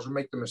come at us and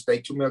make the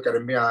mistakes, and we'll get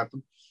in behind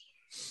them.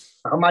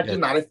 I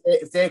imagine that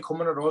if they're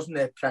coming at us and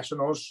they're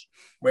pressing us,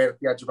 we're at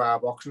the edge of our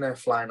box and they're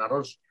flying at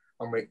us,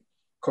 and we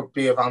could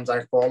be a Van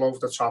Dijk ball over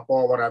the top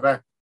or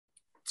whatever,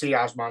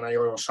 Diaz, Mane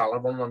or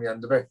Salah on the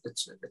end of it,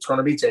 it's going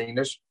to be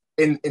dangerous.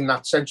 in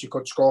that sense, you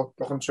could score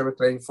looking 2 or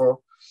 3 or 4.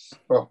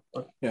 But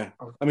yeah,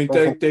 I mean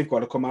they've got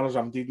to come at us,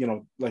 haven't they? You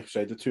know, like I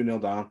say, they're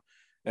 2-0 down.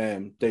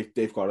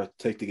 They've got to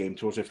take the game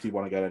to us if they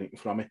want to get anything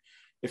from it.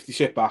 If they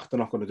sit back, they're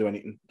not going to do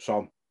anything.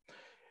 So,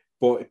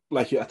 but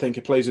like I think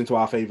it plays into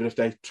our favour if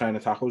they try and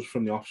attack us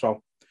from the off.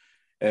 So,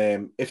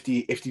 if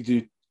they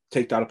do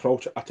take that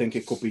approach, I think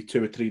it could be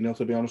 2 or 3-0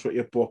 to be honest with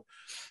you. But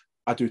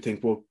I do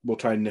think we'll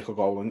try and nick a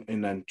goal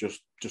and then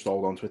just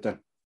hold on to it then.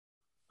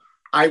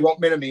 I want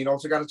Minamino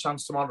to get a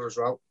chance tomorrow as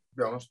well, to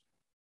be honest.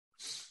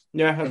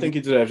 Yeah, I think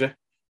he deserves it.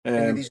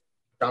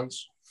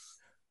 Chance.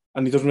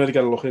 And he doesn't really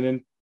get a look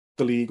in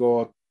the league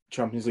or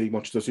Champions League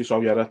much, does he?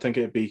 So yeah, I think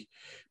it'd be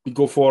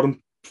good for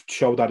him to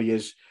show that he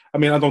is. I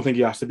mean, I don't think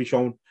he has to be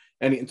shown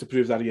anything to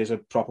prove that he is a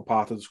proper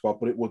part of the squad,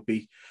 but it would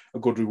be a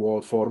good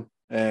reward for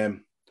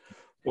him.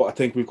 But I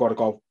think we've got to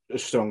go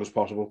as strong as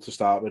possible to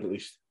start with, at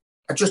least.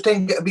 I just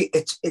think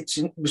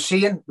we're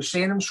seeing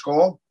him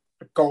score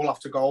goal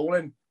after goal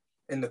in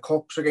the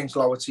cups against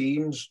lower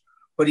teams,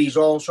 but he's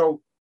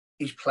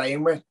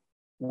playing with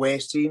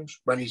worse teams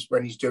when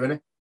he's doing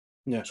it.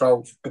 Yeah.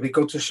 So it'd be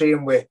good to see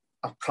him with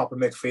a proper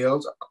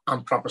midfield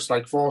and proper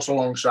strike force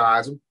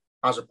alongside him,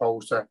 as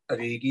opposed to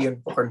Origi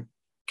and fucking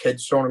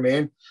kids. You know what I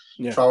mean?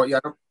 Yeah. So yeah,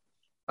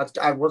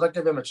 I would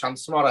give him a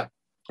chance tomorrow.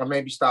 I'd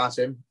maybe start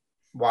him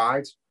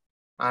wide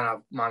and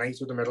have Mane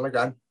to the middle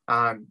again,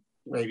 and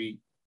maybe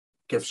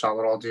give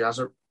Salah or Diaz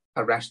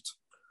a rest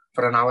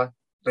for an hour.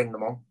 Bring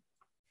them on.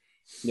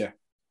 Yeah.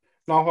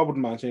 No, I wouldn't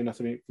mind saying that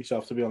to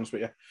myself, to be honest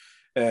with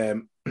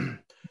you.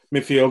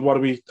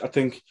 Midfield, I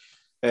think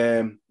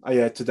I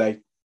heard today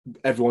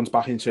everyone's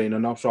back in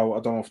training now, so I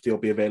don't know if they'll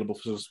be available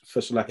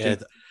for selection.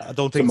 Yeah, I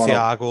don't think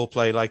Thiago will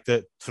play like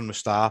that from the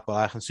start, but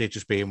I can see it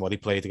just being what he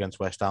played against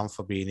West Ham,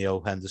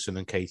 Fabinho, Henderson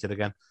and Keita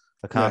again.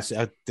 I can't see.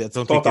 I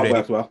don't think they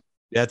really, well.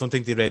 Yeah, I don't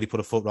think they really put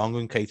a foot wrong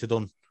when Keita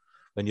done.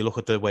 When you look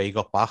at the way he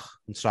got back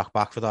and tracked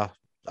back for that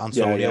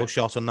Antonio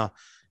shot and that,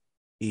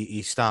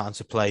 he's starting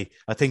to play.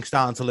 I think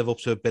starting to live up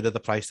to a bit of the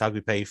price tag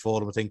we paid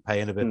for him. I think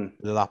paying a bit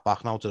of that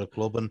back now to the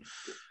club, and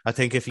I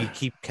think if you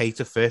keep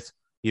Keita fit,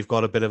 you've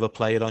got a bit of a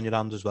player on your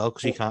hand as well,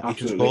 because he can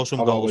score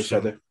some goals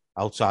from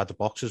outside the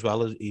box as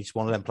well. He's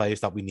one of them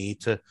players that we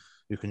need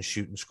who can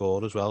shoot and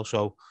score as well.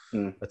 So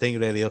I think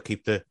really he'll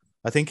keep the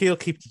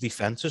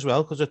defence as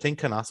well, because I think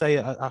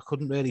Konate, I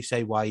couldn't really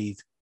say why he'd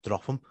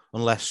drop him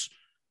unless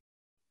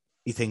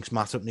he thinks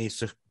Matip needs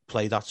to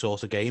play that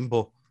sort of game,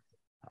 but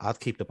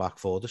I'd keep the back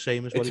four the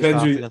same as what he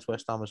started against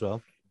West Ham as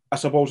well. I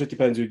suppose it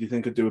depends who do you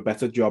think could do a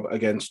better job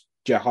against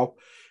Dzeko.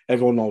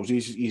 Everyone knows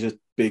he's a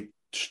big,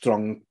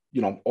 strong,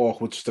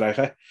 awkward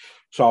striker.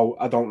 So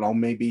I don't know,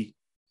 maybe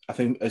I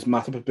think is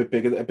Matip a bit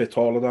bigger, a bit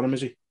taller than him,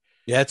 is he?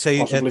 Yeah, I'd say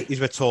he's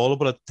a bit taller,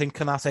 but I think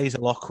Konate is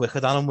a lot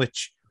quicker than him,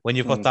 which when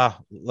you've got that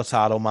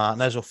Lautaro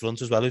Martinez up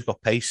front as well, who's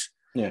got pace.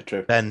 Yeah,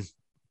 true. Then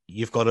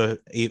you've got to...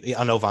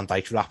 I know Van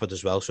Dijk's rapid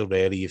as well, so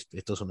really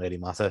it doesn't really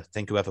matter. I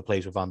think whoever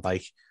plays with Van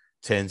Dijk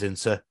turns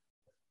into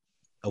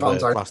a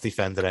world-class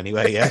defender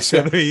anyway, yeah.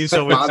 So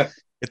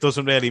it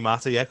doesn't really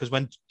matter, yeah, because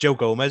when Joe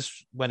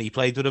Gomez, when he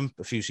played with him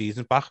a few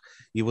seasons back,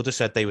 you would have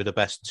said they were the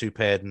best two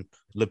paired in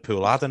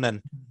Liverpool had, and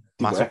then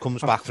Matip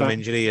comes back from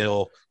injury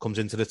or comes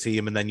into the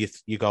team, and then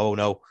you go, oh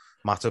no,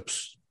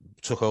 Matip's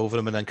took over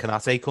him, and then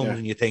Konate comes,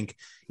 and you think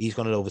he's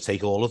going to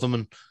overtake all of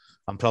them,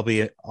 and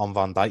probably on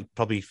Van Dijk,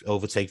 probably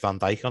overtake Van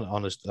Dijk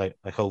on his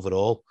like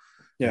overall.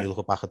 Yeah. When you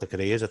look back at the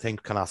careers, I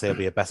think Konate will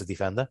be a better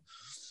defender.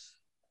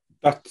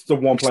 That's the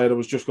one player I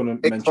was just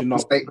going to mention.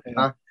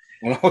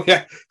 Oh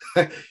yeah,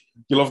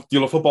 you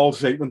love a bold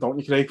statement, don't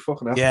you, Craig?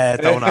 Fucking hell. Yeah,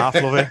 don't half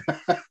love it.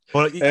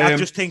 But I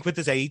just think with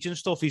his age and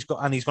stuff, he's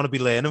going to be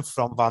learning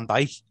from Van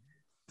Dijk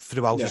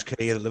throughout his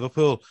career at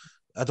Liverpool.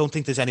 I don't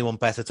think there's anyone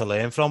better to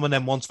learn from. And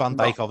then once Van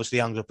Dijk obviously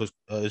hangs up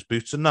his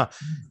boots and that,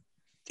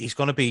 he's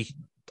going to be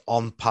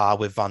on par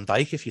with Van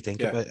Dijk if you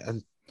think of it.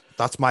 And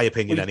that's my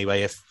opinion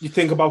anyway. If you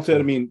think about it,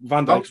 I mean,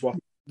 Van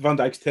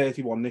Dijk's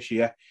 31 this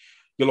year.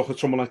 You look at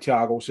someone like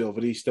Thiago Silva,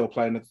 he's still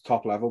playing at the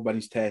top level when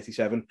he's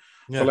 37.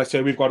 Yeah. So let's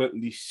say we've got at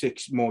least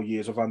 6 more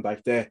years of Van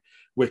Dijk there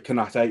with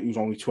Konate, who's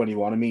only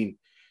 21. I mean,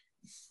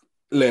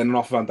 learning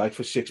off Van Dijk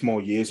for 6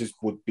 more years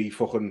would be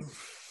fucking...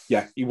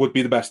 Yeah, he would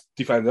be the best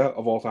defender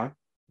of all time.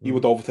 He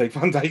would overtake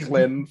Van Dijk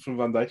learning from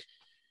Van Dijk.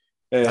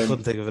 I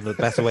couldn't think of a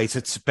better way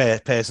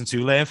to person to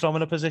learn from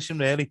in a position,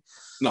 really.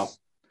 No.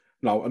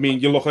 I mean,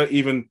 you look at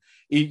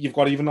you've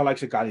got even the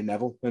likes of Gary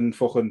Neville and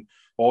fucking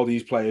all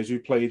these players who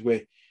played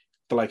with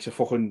the likes of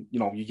fucking,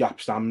 your Jaap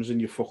Stams and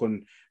your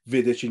fucking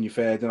Vidic and your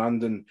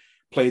Ferdinand, and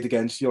played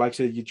against your likes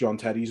of your John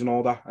Terrys and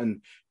all that,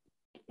 and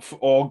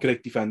all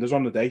great defenders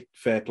on the day,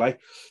 fair play,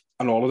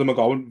 and all of them are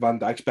going, Van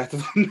Dijk's better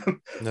than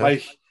them. No.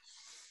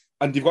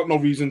 And they've got no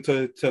reason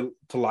to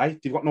lie.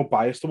 They've got no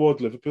bias towards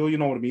Liverpool, you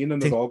know what I mean?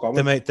 And they're all going.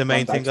 The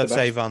main thing I'd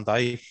say, Van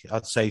Dijk,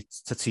 I'd say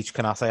to teach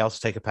Konate how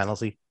to take a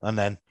penalty, and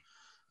then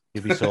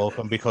you'd be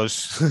talking,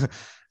 because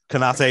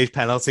Konate's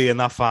penalty in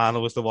that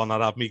final was the one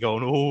that had me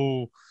going,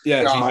 oh,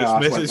 yeah, Jesus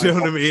misses, you know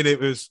what I mean? It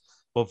was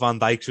but Van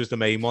Dijk's was the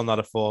main one that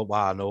I thought,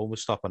 wow, no one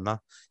was stopping that.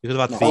 You could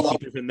have had three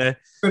keepers in there.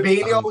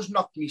 Fabinho's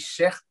knocked me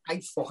sick.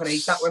 I fucking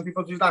hate that when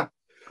people do that.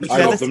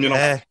 I love them, you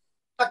know.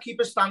 That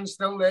keeper stands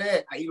still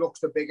there. He looks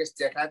the biggest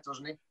dickhead,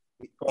 doesn't he?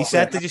 He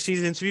said, did you see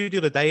his interview the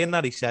other day in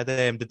that? He said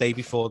the day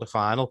before the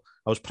final,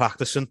 I was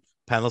practicing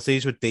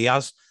penalties with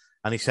Diaz,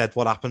 and he said,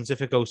 what happens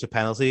if it goes to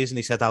penalties? And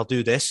he said, I'll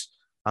do this.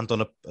 And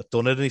done it,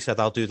 and he said,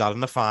 I'll do that in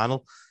the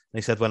final. And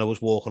he said, when I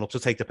was walking up to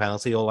take the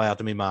penalty, all I had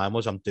in my mind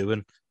was, I'm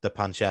doing the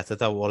pancetta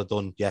that I would have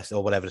done yesterday,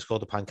 or whatever it's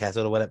called, the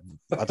pancetta, or whatever.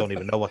 I don't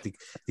even know what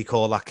they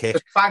call that kick.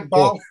 The fag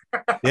ball.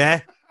 But,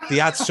 yeah, he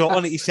had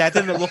something. He said,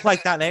 and it looked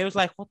like that. And I was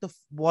like,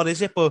 what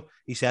is it? But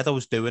he said, I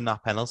was doing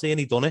that penalty, and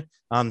he done it.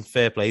 And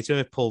fair play to him,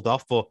 it pulled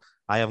off. But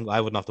I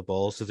wouldn't have the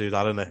balls to do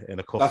that in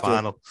a cup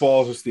final.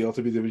 Balls of steel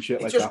to be doing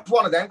shit like that. It's just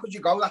one of them. Could you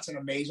go? That's an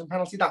amazing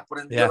penalty. That, but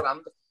in the other hand,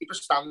 the keeper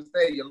stands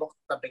there. You look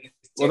at the biggest.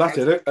 Well, that's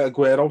it.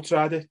 Aguero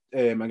tried it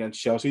against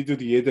Chelsea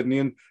the year, didn't he?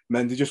 And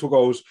Mendy just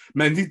goes.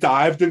 Mendy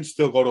dived and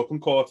still got up and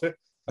caught it.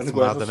 And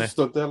Aguero just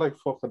stood there like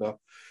fucking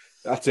up.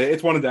 That's it.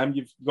 It's one of them.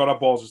 You've got to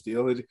have balls of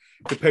steel. If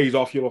it pays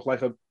off, you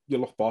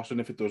look boss, and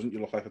if it doesn't, you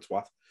look like a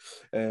twat.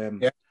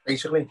 Yeah,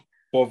 basically.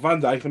 But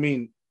Van Dijk, I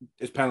mean,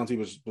 his penalty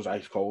was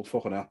ice cold.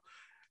 Fucking hell.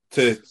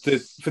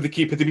 For the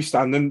keeper to be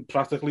standing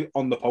practically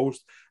on the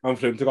post and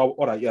for him to go,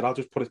 all right, yeah, I'll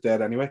just put it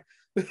there anyway.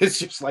 It's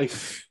just like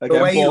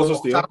again, balls of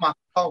steel.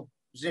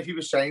 As if he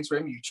was saying to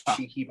him, you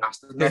cheeky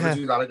bastard, never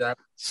do that again.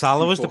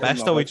 Salah was the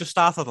best, though. He just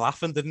started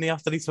laughing, didn't he,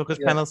 after he took his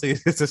penalty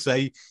to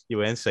say, you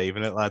weren't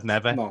saving it, lad.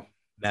 Never. No.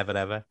 Never,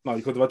 ever. No,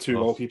 you could have had two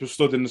goalkeepers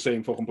stood in the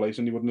same fucking place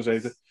and he wouldn't have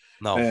saved it.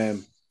 No.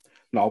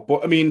 No,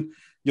 but I mean,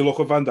 you look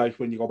at Van Dijk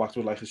when you go back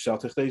to like his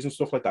Celtic days and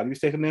stuff like that, he was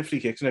taking their free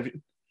kicks and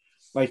everything.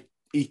 Like,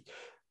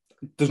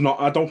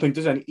 I don't think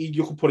there's any.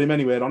 You could put him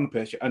anywhere on the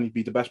pitch and he'd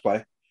be the best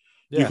player.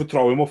 Yeah. You could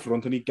throw him up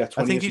front and he'd get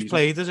 20. I think he's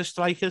played as a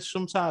striker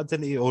sometimes,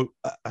 didn't he? Or,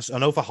 I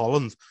know for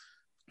Holland,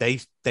 they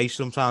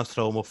sometimes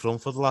throw him up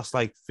front for the last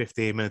like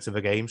 15 minutes of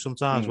a game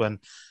sometimes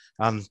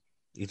and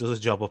he does his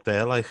job up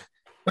there. Like,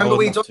 remember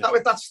we done that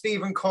with that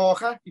Stephen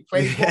Corker? He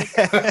played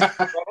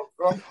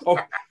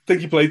I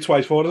think he played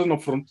twice for us and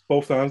up front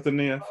both times, didn't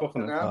he? Yeah,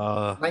 fucking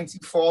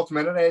 94th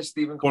minute there,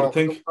 Stephen Corker. But I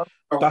think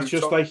that's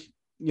just like,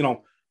 you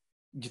know,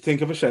 you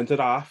think of a centre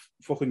half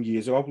fucking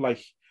years ago,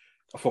 like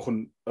a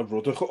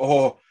Ruddock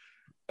or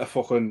a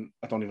fucking,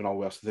 I don't even know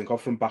who else to think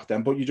of from back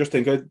then, but you just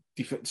think of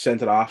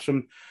centre halves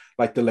from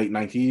like the late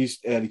 90s,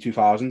 early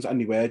 2000s,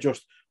 and they were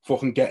just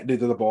fucking getting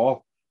rid of the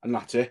ball, and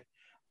that's it.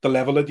 The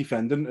level of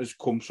defending has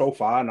come so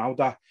far now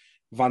that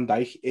Van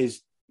Dijk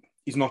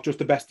he's not just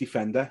the best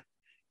defender,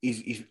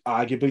 he's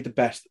arguably the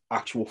best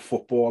actual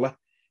footballer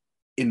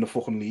in the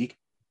fucking league.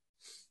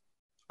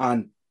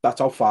 And that's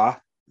how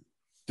far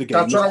the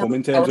game has come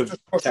in terms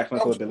of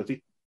technical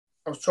ability.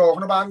 I was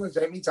talking about him with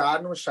Jamie Dard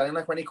and I was saying,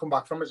 like, when he come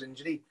back from his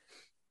injury,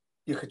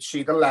 you could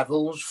see the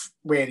levels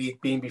where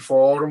he'd been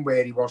before and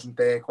where he wasn't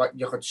there.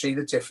 You could see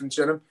the difference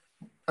in him.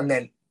 And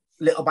then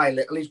little by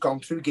little, he's gone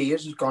through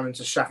gears. He's gone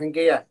into second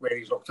gear where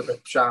he's looked a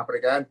bit sharper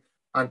again,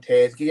 and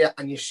third gear.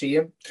 And you see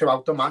him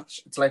throughout the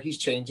match. It's like he's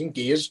changing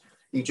gears.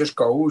 He just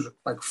goes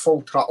like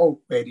full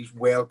throttle where he's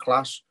world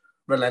class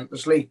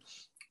relentlessly,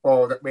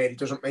 or that where he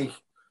doesn't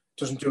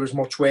do as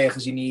much work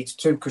as he needs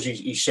to because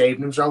he's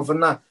saving himself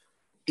and that.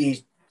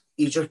 He's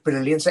just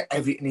brilliant at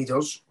everything he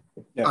does.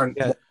 Yeah,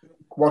 and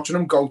watching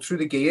him go through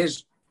the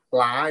gears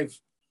live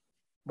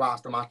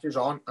whilst the match is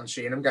on and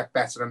seeing him get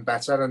better and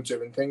better and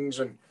doing things,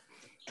 and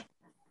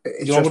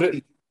it's just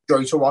a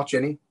joy to watch,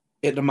 isn't he?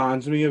 It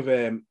reminds me of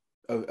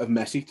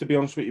Messi, to be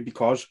honest with you,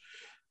 because,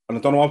 and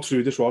I don't know how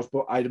true this was,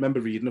 but I remember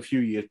reading a few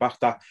years back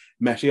that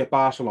Messi at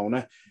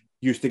Barcelona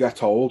used to get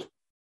told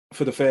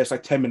for the first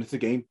like 10 minutes of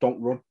the game,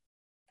 don't run,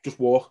 just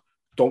walk,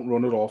 don't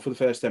run at all for the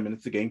first 10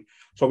 minutes of the game,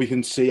 so we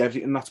can see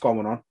everything that's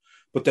going on.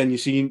 But then you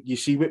see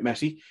with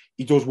Messi,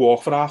 he does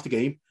walk for half the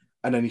game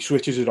and then he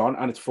switches it on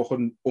and it's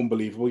fucking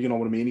unbelievable. You know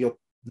what I mean? He'll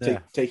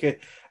take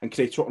it and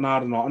create something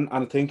out of nothing.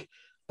 And I think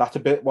that's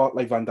a bit what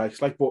like Van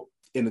Dijk's like, but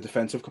in a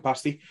defensive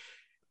capacity.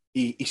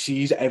 He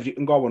sees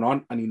everything going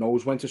on and he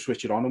knows when to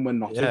switch it on and when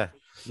not to.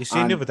 You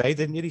seen the other day,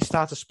 didn't you? He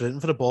started sprinting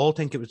for the ball. I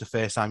think it was the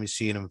first time you've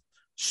seen him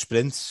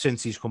sprint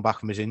since he's come back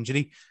from his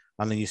injury.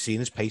 And then you've seen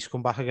his pace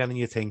come back again and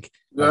you think,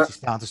 he's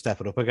starting to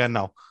step it up again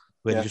now.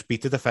 Where he just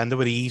beat the defender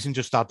with ease and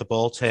just had the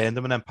ball, turned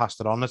him and then passed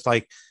it on. It's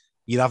like,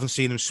 you haven't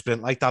seen him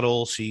sprint like that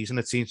all season.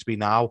 It seems to be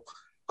now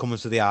coming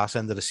to the arse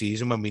end of the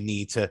season when we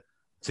need to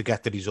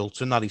get the results,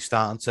 and that he's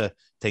starting to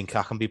think,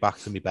 I can be back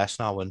to my best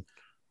now and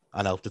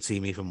help the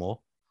team even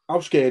more.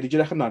 How scary do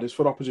you reckon that is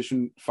for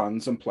opposition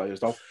fans and players,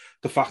 though?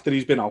 The fact that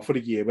he's been out for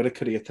a year with a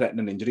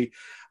career-threatening injury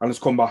and has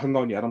come back and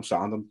gone, I'm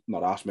sound, I'm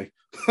not asked me.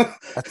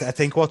 I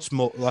think what's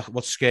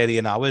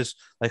scarier now is,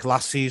 like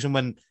last season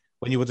when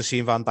you would have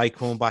seen Van Dijk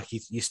coming back,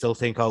 you still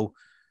think,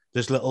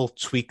 there's little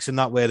tweaks in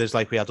that, whereas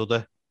like we had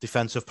other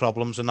defensive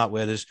problems and that,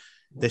 whereas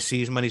this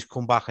season when he's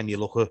come back and you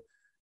look at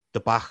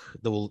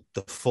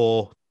the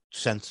four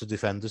centre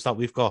defenders that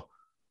we've got,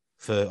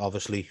 for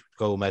obviously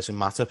Gomez and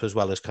Matip as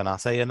well as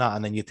Kanate and that,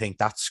 and then you think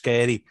that's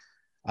scary.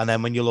 And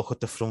then when you look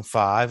at the front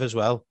five as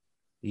well,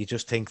 you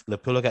just think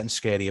Liverpool are getting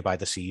scarier by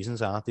the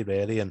seasons, aren't they,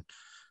 really? And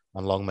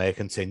long may it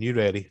continue,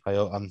 really.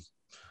 And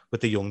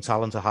with the young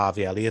talent of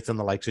Harvey Elliott and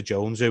the likes of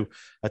Jones, who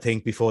I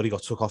think before he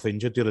got took off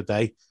injured the other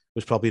day,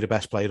 was probably the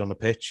best player on the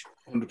pitch.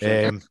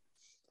 100%.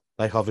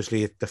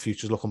 Obviously, the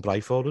future's looking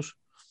bright for us.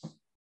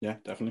 Yeah,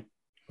 definitely.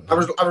 I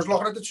was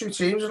looking at the two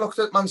teams. I looked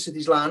at Man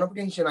City's lineup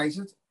against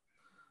United,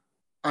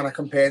 and I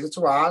compared it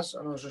to ours,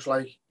 and I was just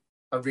like,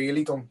 I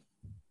really don't.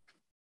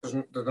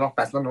 They're not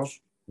better than us.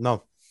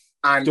 No.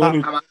 And the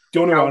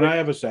only one I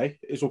ever say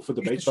is up for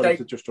debate. Sorry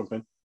to just jump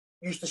in.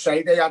 Used to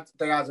say they had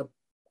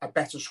a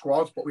better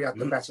squad, but we had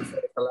the better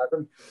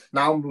 11.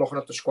 Now I'm looking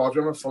at the squad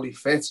when we're fully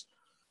fit,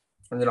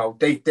 and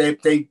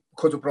they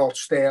could have brought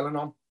Sterling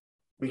on.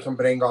 We can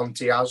bring on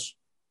Diaz,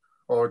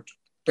 or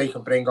they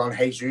can bring on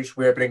Jesus.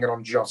 We're bringing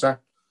on Jota.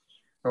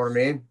 You know what I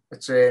mean?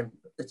 It's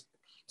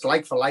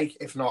like for like.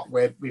 If not,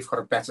 we've got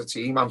a better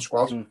team and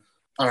squad. And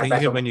I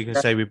think when you can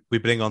say we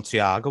bring on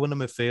Thiago in the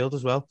midfield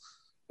as well,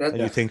 and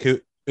you think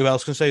who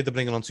else can say they're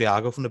bringing on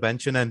Thiago from the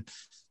bench, and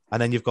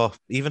then you've got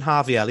even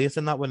Harvey Elliott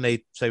in that when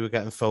they say we're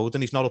getting Foden.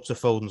 He's not up to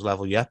Foden's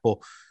level yet, but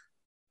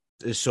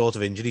his sort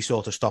of injury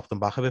sort of stopped him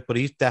back a bit. But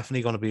he's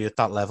definitely going to be at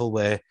that level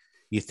where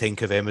you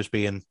think of him as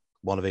being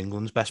one of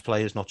England's best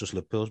players, not just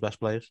Liverpool's best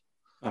players.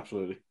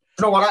 Absolutely.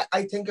 You know what?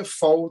 I think of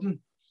Foden.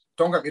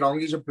 Don't get me wrong,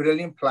 he's a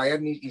brilliant player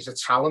and he's a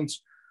talent.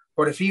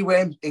 But if he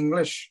weren't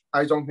English,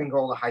 I don't think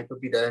all the hype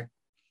would be there.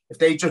 If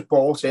they just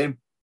bought him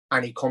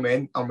and he come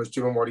in and was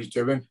doing what he's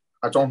doing,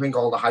 I don't think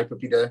all the hype would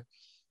be there.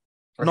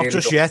 Not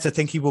just yet. I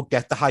think he will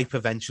get the hype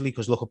eventually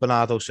because look at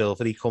Bernardo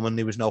Silva. He come in,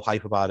 there was no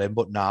hype about him.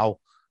 But now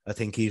I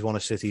think he's one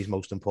of City's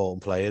most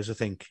important players. I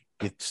think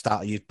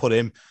you'd put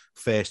him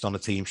first on the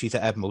team sheet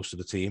at most of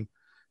the team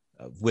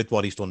with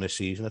what he's done this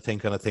season, I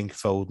think. And I think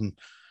Foden,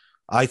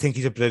 I think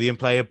he's a brilliant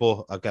player,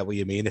 but I get what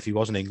you mean. If he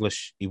wasn't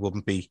English, he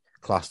wouldn't be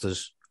classed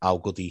as how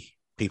good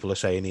people are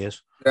saying he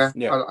is. Yeah.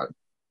 I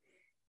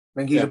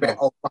think he's a bit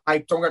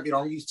overhyped. Don't get me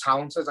wrong, he's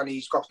talented and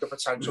he's got the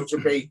potential to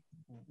be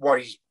what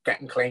he's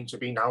getting claimed to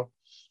be now.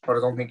 But I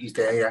don't think he's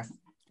there yet.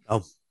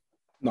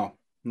 No,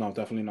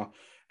 definitely not.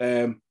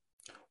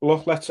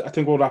 Look, I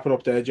think we'll wrap it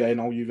up there, Jay.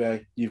 Now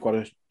you've got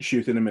to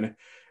shoot in a minute.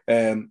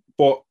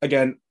 But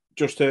again,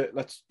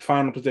 let's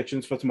final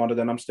predictions for tomorrow.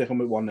 Then I'm sticking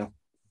with 1-0.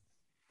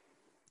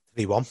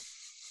 3-1.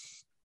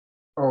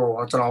 Oh,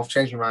 I don't know. I've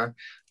changed my mind.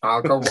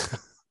 I'll go. I'm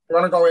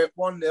gonna go with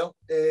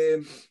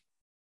 1-0.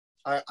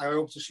 I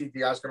hope to see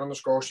Diaz get on the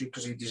score sheet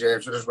because he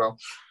deserves it as well.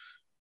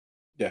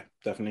 Yeah,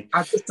 definitely.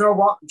 I just know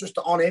what, just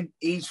on him,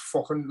 he's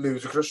fucking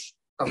ludicrous.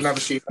 I've never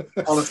seen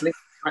it. Honestly,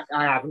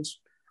 I haven't.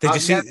 Did you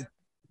see?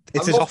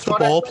 It's his off the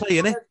ball play,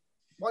 isn't it?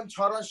 When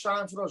Torres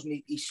signed for us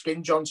and he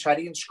skinned John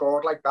Terry and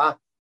scored like that,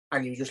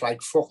 and he was just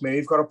like, "Fuck me,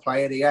 we've got a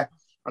player here."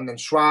 And then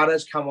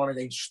Suarez came on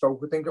against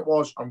Stoke, I think it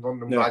was, and run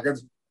them ragged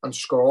and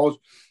scored.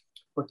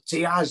 But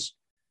Diaz,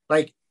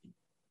 like,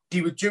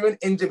 they were doing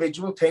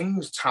individual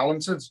things,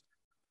 talented,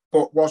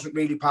 but wasn't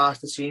really part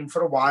of the team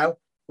for a while.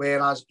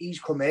 Whereas he's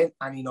come in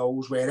and he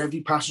knows where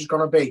every pass is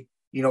going to be.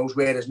 He knows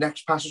where his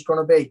next pass is going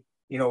to be.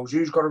 He knows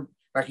who's going to...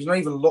 Like, he's not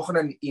even looking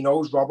and he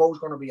knows Robbo's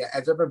going to be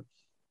ahead of him.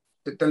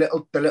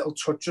 The little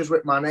touches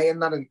with Mane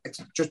and that, and it's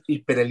just,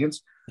 he's brilliant.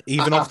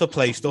 Even off the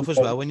play stuff as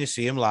well, when you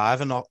see him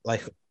live and not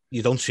like...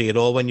 You don't see it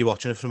all when you're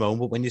watching it from home,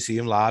 but when you see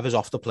him live, is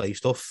off the play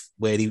stuff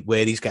where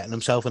he's getting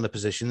himself in the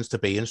positions to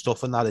be and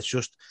stuff and that. It's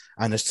just,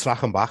 and his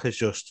tracking back is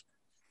just,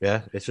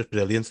 it's just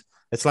brilliant.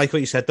 It's like what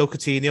you said though.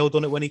 Coutinho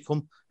done it when he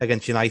come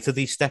against United.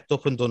 He stepped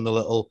up and done the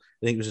little.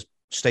 I think it was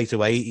straight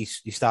away. He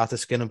started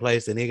skinning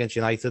players, didn't he, against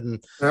United, and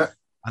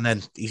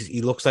then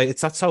he looks like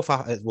it's that South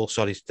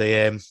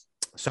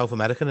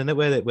American, isn't it?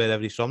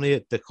 Wherever he's from,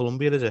 the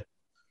Colombia, is it?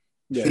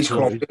 Yeah, he's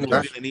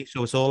Colombian.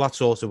 So it's all that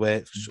sort of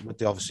way with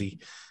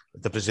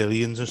the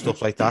Brazilians and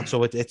stuff like that.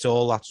 So it's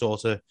all that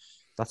sort of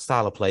that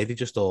style of play. They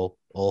just all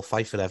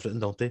fight for everything,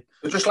 don't they?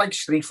 They're just like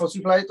street footy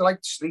play. They're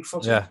like street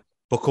footy. Yeah.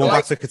 But coming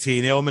back to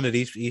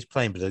Coutinho, he's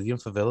playing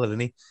brilliant for Villa, isn't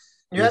he?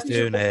 Yeah, he's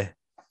doing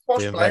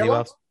very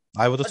well.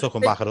 I would have took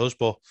him back at us,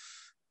 but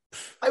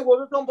I would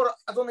have done, but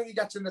I don't think he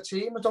gets in the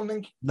team. I don't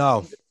think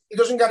he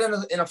doesn't get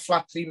in a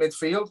flat three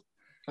midfield,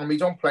 and we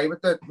don't play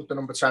with the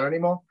number 10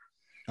 anymore.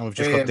 And we've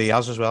just got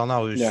Diaz as well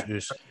now.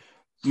 Who's...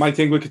 My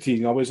thing with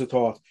Coutinho is I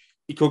thought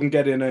he couldn't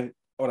get in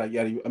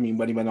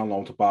when he went on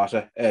loan to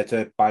Bayern,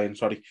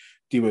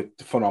 they were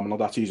phenomenal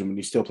that season when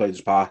he still played his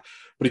part,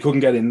 but he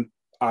couldn't get in.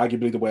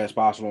 Arguably the worst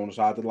Barcelona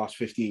side of the last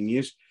 15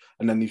 years.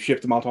 And then they've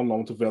shipped him out on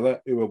loan to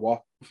Villa, who were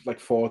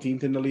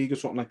 14th in the league or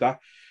something like that.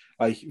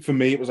 Like, for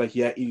me, it was like,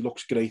 yeah, he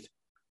looks great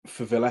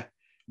for Villa.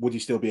 Would he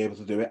still be able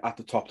to do it at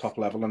the top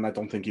level? And I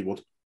don't think he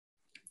would.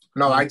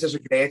 No, I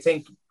disagree. I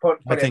think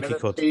I think he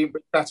could. Team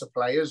with better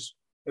players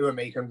who are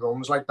making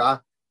runs like that.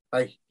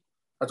 Like,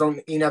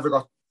 he never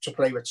got to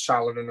play with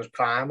Salah in his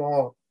prime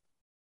or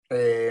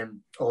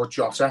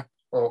Jota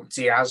or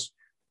Diaz.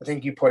 I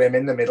think you put him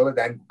in the middle of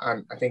them,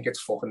 and I think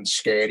it's fucking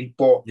scary.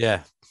 But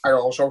yeah, I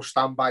also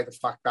stand by the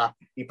fact that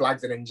he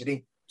blagged an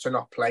injury to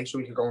not play so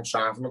he could go and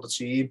sign for another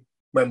team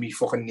when we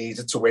fucking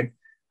needed to win.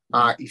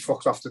 He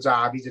fucked off the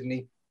derby, didn't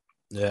he?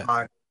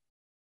 Yeah.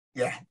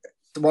 yeah,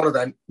 one of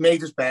them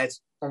made his bed,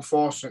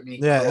 unfortunately.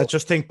 Yeah, I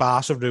just think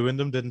Barca ruined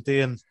him, didn't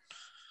they? And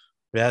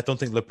yeah, I don't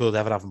think Liverpool would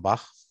ever have him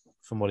back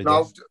from what he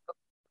did.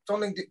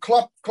 Don't think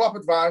Klopp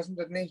advised him,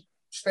 didn't he?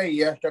 Stay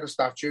here, get a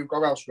statue,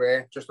 go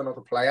elsewhere, just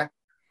another player.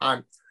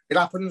 And it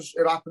happens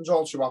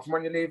all too often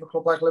when you leave a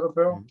club like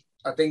Liverpool.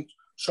 I think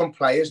some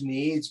players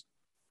need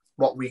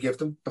what we give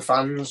them, the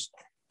fans,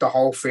 the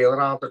whole feel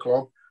around the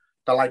club,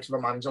 the likes of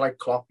a manager like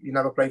Klopp. You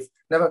never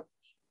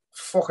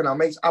fucking hell,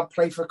 mate. I'd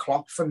play for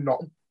Klopp for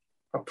nothing.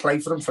 I'd play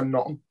for him for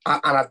nothing.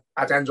 And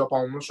I'd end up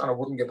homeless and I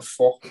wouldn't give a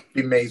fuck.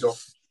 Be made up.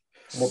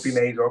 Would be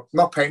made up.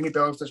 Not paying me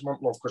bills this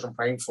month, love, because I'm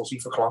paying fussy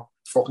for Klopp.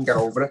 Fucking get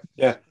over it.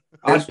 Yeah,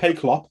 I'd pay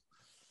Klopp.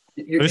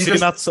 Have you seen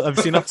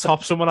that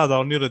top someone had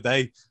on the other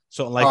day?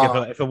 Something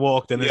like if I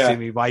walked in and see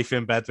my wife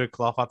in bed with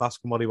Klopp, I'd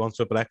ask him what he wants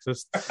for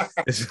breakfast.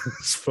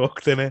 it's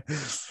fucked, innit?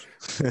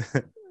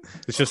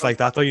 It's just like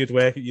that, though.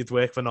 You'd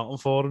work for nothing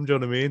for him, do you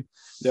know what I mean?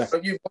 Yeah.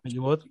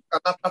 You would.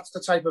 That's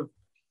the type of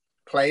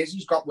players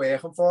he's got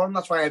working for him.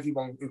 That's why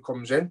everyone who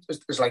comes in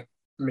is like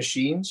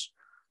machines.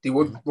 They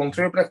would run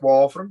through a brick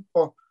wall for him.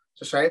 But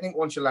to say, I think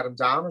once you let him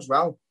down as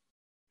well,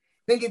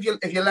 I think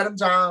if you let him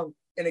down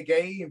in a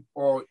game,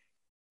 or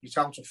you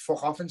tell him to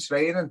fuck off in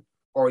training,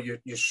 or you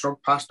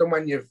shrug past him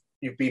when you've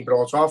been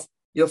brought off,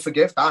 you'll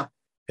forgive that.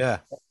 Yeah.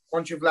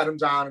 Once you've let him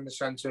down in the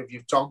sense of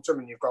you've dogged him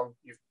and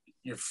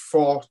you've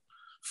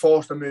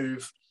forced a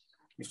move,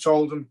 you've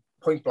told him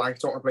point blank,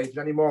 don't want to play for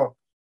you anymore.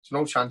 There's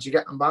no chance you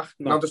get him back.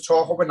 No. Now there's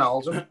talk of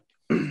Wijnaldum,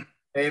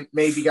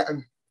 maybe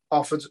getting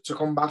offered to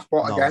come back,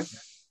 but again,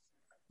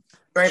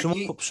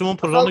 someone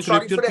put it on the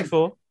group just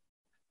before.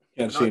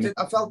 Yeah,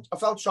 I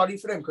felt sorry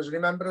for him because I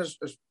remember his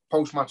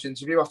post-match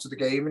interview after the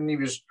game, and he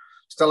was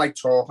still like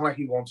talking like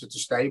he wanted to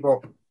stay,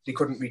 but he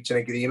couldn't reach an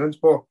agreement.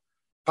 But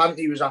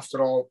apparently, he was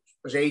after all.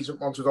 His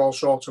agent wanted all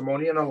sorts of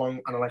money and a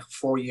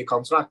 4-year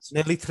contract.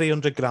 Nearly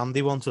 300 grand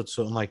he wanted,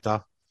 something like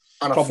that.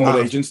 And a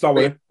agents, that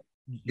way.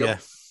 Yeah,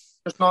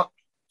 it's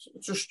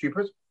just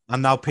stupid.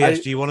 And now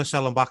PSG want to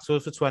sell him back to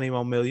us for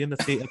 21 million.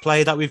 A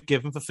player that we've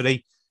given for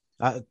free.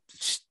 It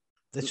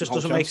just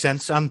doesn't make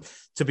sense. And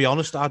to be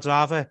honest, I'd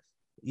rather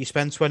you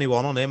spend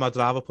 21 on him. I'd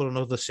rather put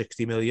another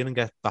 60 million and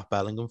get that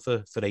Bellingham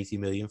for 80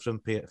 million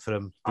from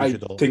him. I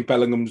think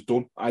Bellingham's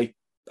done. I've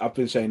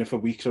been saying it for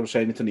weeks. I was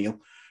saying it to Neil.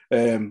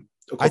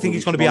 I think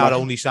he's going to be our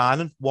only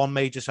signing. One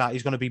major signing.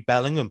 He's going to be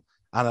Bellingham.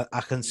 And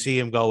I can see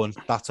him going,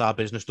 that's our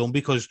business done.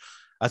 Because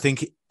I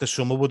think the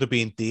summer would have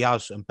been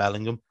Diaz and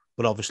Bellingham.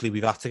 But obviously,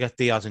 we've had to get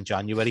Diaz in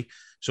January.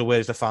 So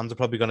whereas the fans are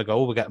probably going to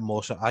go, we're getting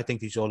more. So I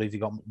think he's already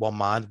got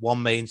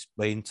one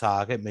main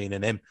target,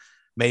 meaning him.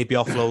 Maybe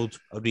offload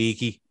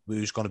Origi,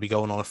 who's going to be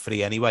going on a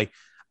free anyway.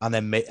 And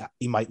then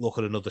he might look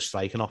at another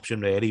striking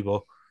option, really.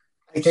 But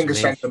I think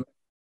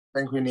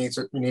we need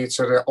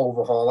to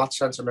overhaul that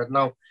sentiment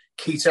now.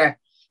 Keita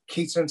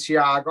and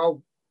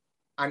Thiago,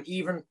 and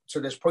even to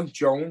this point,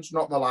 Jones,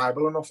 not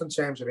reliable enough in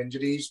terms of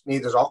injuries.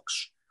 Neither's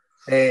Ox.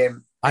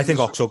 I think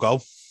Ox will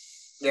go.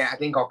 Yeah, I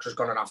think Ox is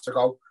going to have to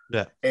go.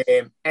 Yeah.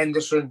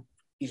 Henderson,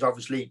 he's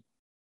obviously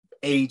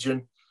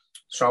aging.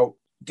 So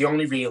the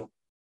only real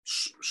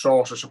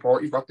source of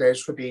support you've got there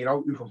is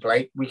Fabinho, who can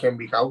play week in,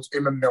 week out.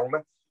 Him and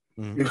Milner.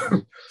 You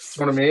know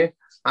what I mean?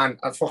 And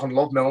I fucking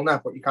love Milner,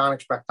 but you can't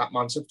expect that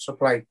man to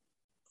play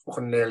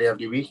fucking nearly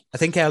every week. I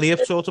think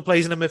Elliott sort of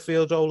plays in a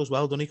midfield role as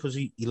well, doesn't he? Because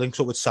he links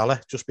up with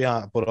Salah just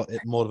behind, but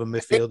more of a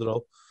midfield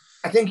role.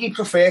 I think he'd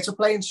prefer to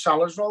play in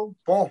Salah's role,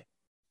 but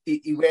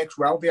he works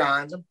well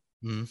behind him.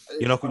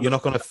 You're not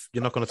going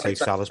to take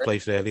Salah's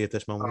place really at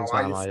this moment in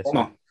time, are you?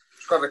 No.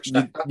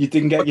 You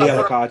didn't get your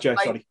yellow card yet.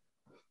 Sorry.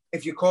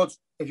 If you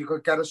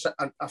could get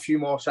a few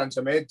more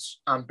centre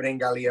mids and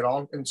bring Elliott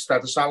on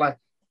instead of Salah,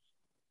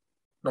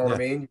 know what I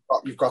mean?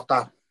 You've got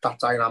that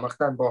dynamic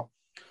then. But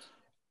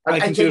I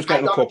think he was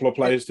getting a couple of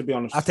players, to be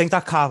honest. I think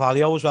that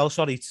Carvalho as well.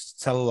 Sorry to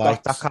tell a lie.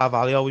 That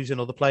Carvalho is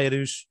another player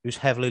who's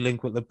heavily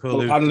linked with Liverpool.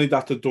 Well, apparently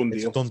that's a done deal.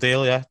 It's a done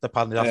deal, yeah.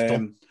 Apparently that's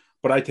done.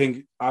 But I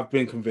think I've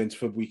been convinced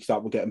for weeks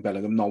that we're getting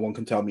Bellingham. No one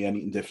can tell me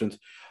anything different.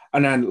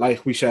 And then,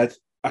 like we said,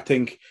 I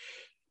think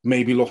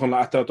maybe looking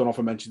at that, I don't know if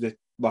I mentioned it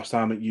last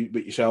time with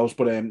yourselves,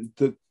 but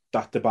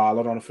that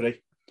Dybala on a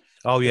free.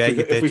 Oh yeah,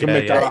 if we can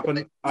make that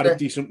happen at a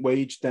decent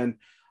wage, then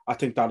I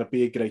think that'd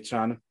be a great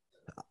signing.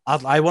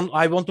 I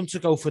want them to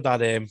go for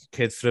that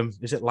kid from,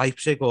 is it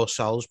Leipzig or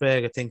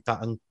Salzburg? I think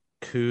that and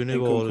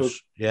Kunu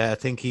I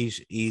think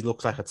he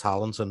looks like a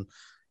talent and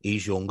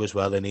he's young as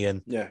well, isn't he?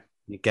 And yeah.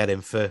 You get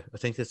him for, I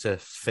think it's a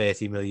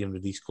 30 million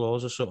release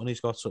clause or something.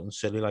 He's got something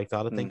silly like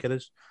that, I think it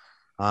is.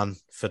 And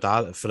for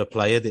a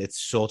player, it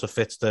sort of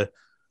fits the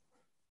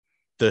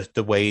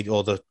wage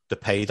or the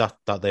pay that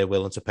they're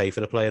willing to pay for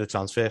the player, the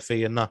transfer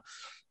fee and that.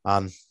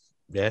 And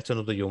yeah, it's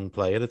another young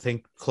player. I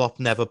think Klopp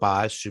never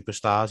buys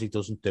superstars. He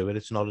doesn't do it.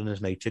 It's not in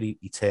his nature.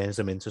 He turns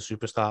them into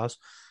superstars.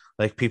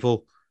 Like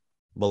people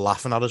were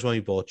laughing at us when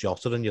we bought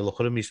Jota, and you look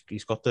at him,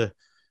 he's got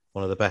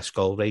one of the best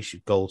goal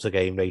to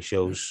game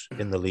ratios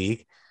in the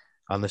league.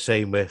 And the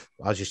same with,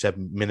 as you said,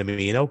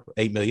 Minamino.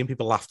 8 million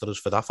people laughed at us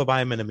for that, for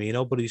buying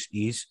Minamino, but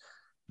he's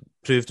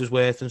proved his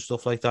worth and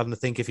stuff like that. And I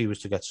think if he was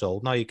to get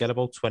sold now, you get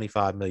about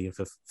 25 million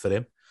for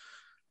him.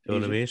 You know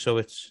what I mean? So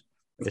it's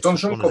done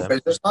some good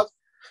business, lad.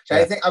 So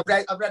Yeah. I think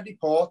I've read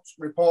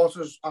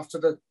reporters after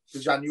the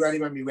January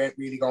when we weren't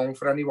really going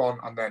for anyone,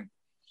 and then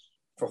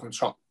fucking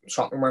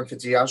Tottenham went for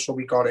Diaz, so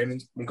we got him.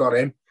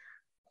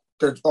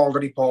 All the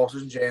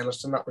reporters and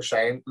journalists and that were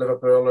saying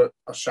Liverpool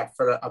are set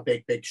for a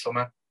big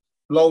summer.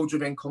 Loads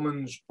of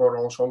incomings, but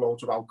also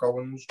loads of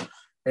outgoings.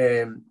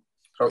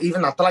 So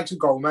even that, the likes of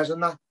Gomez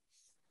and that,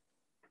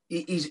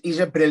 he's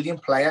a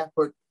brilliant player,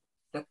 but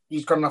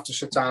he's going to have to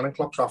sit down in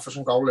Klopp's office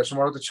and go, listen,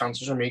 what are the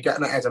chances of me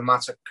getting ahead of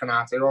Matt,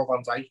 Konate or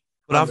Van Dijk?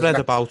 But I've read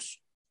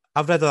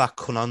of that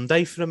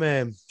Konate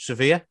from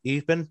Sevilla.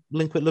 He's been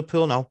linked with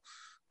Liverpool now.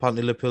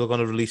 Apparently Liverpool are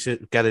going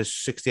to get his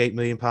 £68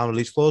 million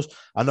release clause.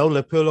 I know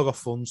Liverpool have got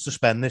funds to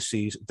spend this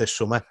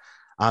summer,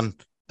 and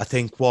I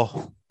think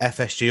what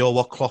FSG or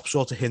what Klopp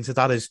sort of hinted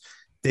at is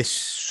this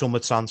summer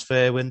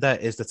transfer window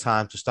is the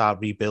time to start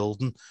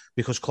rebuilding,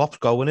 because Klopp's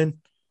going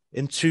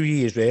in 2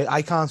 years. Really,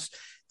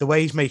 the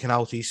way he's making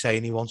out, he's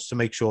saying he wants to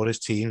make sure his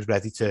team's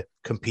ready to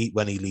compete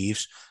when he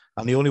leaves,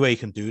 and the only way he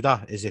can do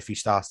that is if he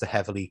starts to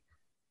heavily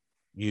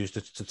use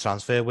the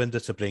transfer window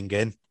to bring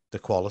in the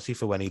quality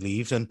for when he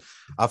leaves. And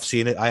I have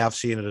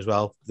seen it as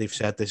well. They've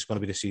said this is going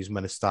to be the season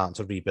when it's starting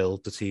to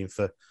rebuild the team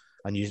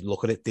and you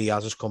look at it,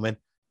 Diaz is coming.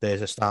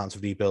 There's a starting to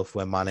rebuild for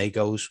when Mane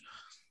goes.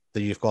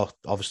 Then you've got,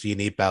 obviously you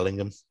need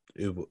Bellingham,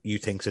 who you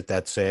think's a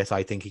dead set.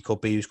 I think he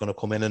could be, who's going to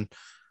come in and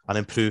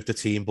improve the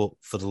team, but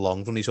for the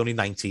long run, he's only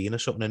 19 or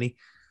something, isn't he?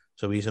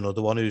 So he's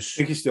another one who's... I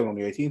think he's still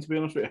only 18, to be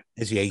honest with you.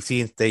 Is he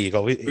 18? There you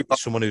go.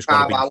 Someone who's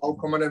going to be... Carvalho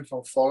coming in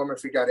from Fulham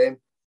if we get him.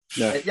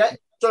 Yeah. It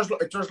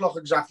does look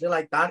exactly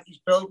like that. He's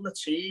building a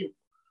team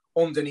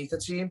underneath a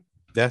team.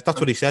 Yeah, that's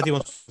what he said. He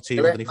wants a team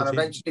underneath a team. And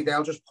eventually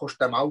they'll just push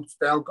them out.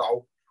 They'll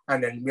go.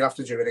 And then we'll have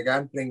to do it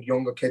again. Bring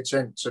younger kids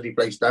in to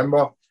replace them.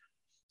 But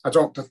I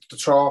don't... The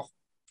talk...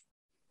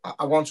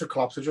 I want a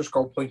Klopp to just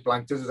go point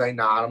blank to say,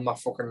 nah, I'm not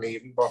fucking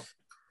leaving. But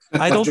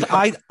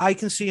I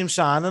can see him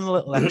signing a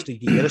little extra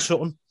year or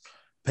something,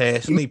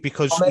 personally,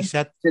 because he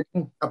said...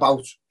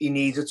 About he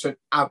needed to...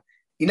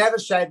 He never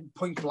said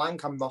point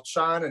blank, I'm not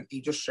signing.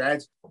 He just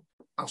said,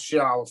 I'll see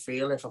how I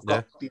feel if I've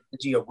got the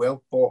energy of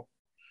will.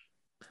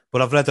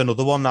 But I've read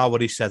another one now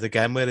where he said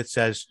again, where it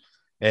says,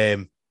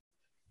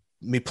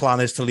 my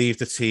plan is to leave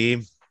the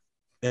team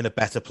in a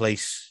better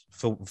place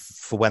for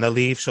when I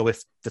leave. So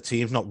if the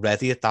team's not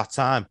ready at that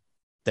time,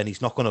 then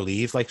he's not going to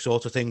leave, like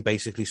sort of thing,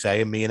 basically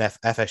saying me and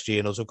FSG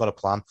and us have got a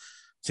plan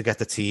to get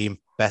the team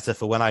better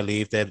for when I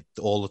leave.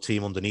 All the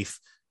team underneath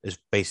is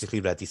basically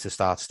ready to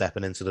start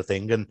stepping into the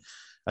thing. And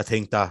I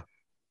think that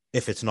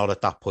if it's not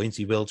at that point,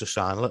 he will just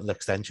sign a little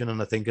extension.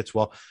 And I think it's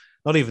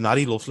not even that,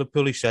 he loves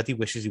Liverpool. He said he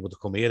wishes he would have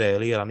come here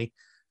earlier, and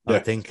I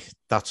think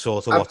that's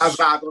sort of what's... I'd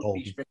rather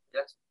be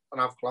and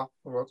have Klopp.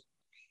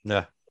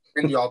 Yeah.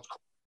 Win the odd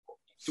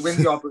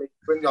league,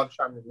 win the odd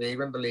Champions League,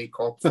 win the League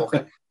Cup.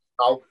 Fucking.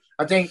 No,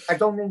 I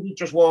don't think he'd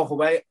just walk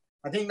away.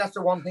 I think that's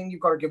the one thing you've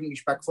got to give him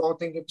respect for. I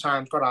think if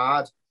times got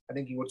hard, I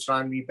think he would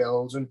try and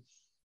rebuild and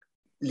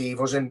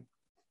leave us in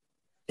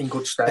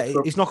good stead.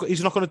 He's not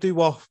going to do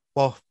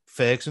what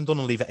Ferguson done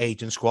and leave an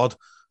aging squad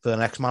for the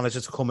next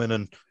manager to come in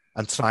and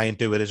try and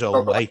do it his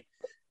own way.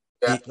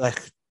 Yeah.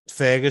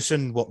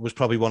 Ferguson was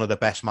probably one of the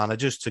best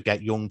managers to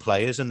get young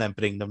players and then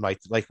bring them right,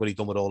 like what he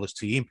done with all his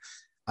team.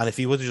 And if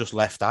he would have just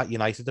left that,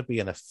 United would be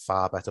in a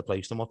far better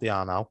place than what they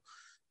are now.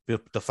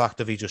 But the fact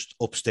that he just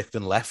upsticked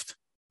and left,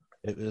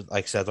 it was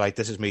like I said, right,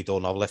 this is me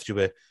done. I've left you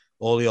with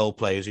all the old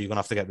players who you're going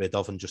to have to get rid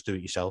of and just do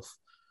it yourself.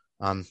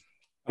 And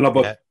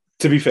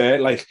to be fair,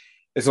 like,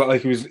 it's not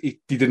like he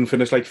didn't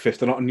finish like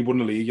fifth or not and he won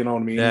the league, you know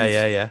what I mean?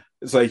 Yeah.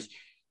 It's like,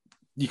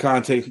 you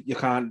can't,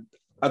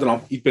 I don't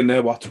know, he's been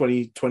there,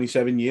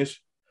 27 years?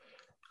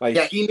 Like,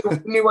 yeah, he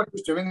knew what he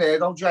was doing there,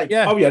 though, Jay.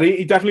 Yeah. Oh, yeah,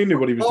 he definitely knew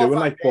what he was doing.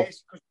 Like,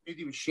 because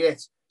he was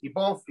shit. He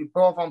bought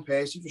Van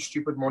Persie for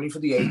stupid money for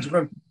the age of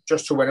him,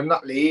 just to win him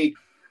that league.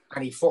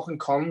 And he fucking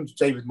conned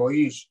David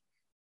Moyes.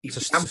 He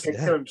picked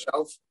him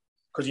himself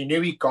because he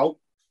knew he'd go.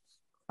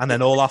 And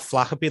then all that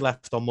flack would be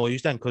left on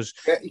Moyes then, because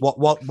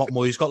what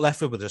Moyes got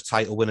left with was a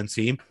title-winning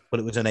team, but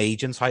it was an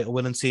aging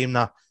title-winning team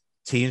that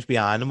teams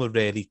behind him were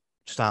really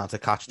starting to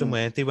catch them,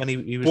 weren't they, when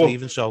he was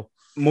leaving? So,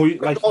 Moyes,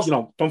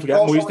 don't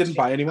forget, Moyes didn't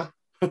buy anyone.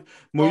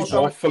 Moyes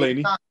bought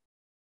Fellaini.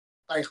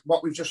 Like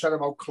what we've just said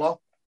about Klopp,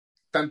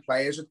 them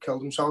players had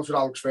killed themselves with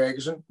Alex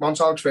Ferguson.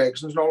 Once Alex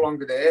Ferguson's no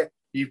longer there,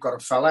 you've got a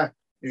fella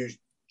who's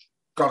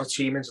got a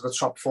team into the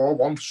top four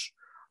once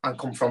and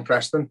come from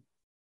Preston.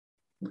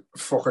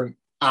 Fucking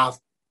half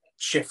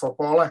shit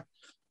footballer.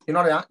 You're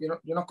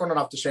not going to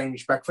have the same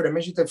respect for him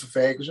as you did for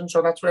Ferguson.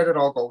 So that's where it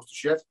all goes to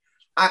shit.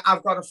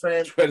 I've got a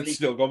firm belief. It's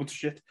still going to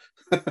shit.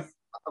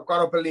 I've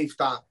got a belief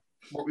that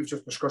what we've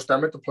just discussed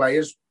then with the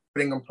players,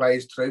 bringing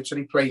players through to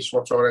replace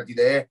what's already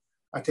there.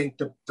 I think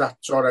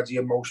that's already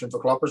a motion for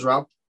Klopp as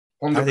well.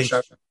 100%.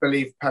 I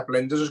believe Pep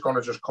Linders is going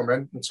to just come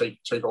in and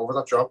take over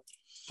that job.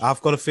 I've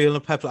got a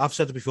feeling Pep. I've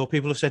said it before.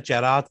 People have said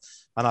Gerrard,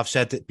 and I've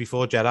said it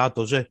before. Gerrard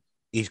does it.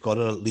 He's got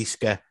to at least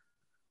get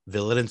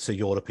Villa into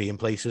European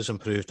places and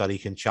prove that he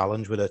can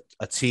challenge with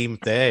a team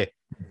there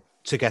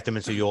to get them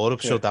into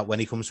Europe, so that when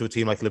he comes to a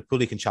team like Liverpool,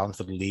 he can challenge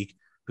for the league,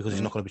 because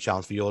he's not going to be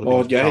challenged for Europe.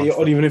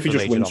 Or even if he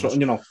just wins something,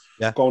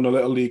 go on a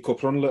little League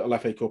Cup run, a little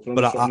FA Cup run.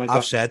 But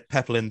I've said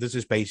Pep Lijnders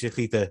is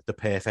basically the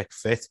perfect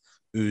fit,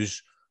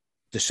 who's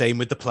the same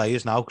with the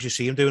players now, because you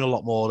see him doing a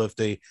lot more of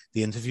the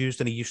interviews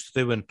than he used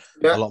to do, and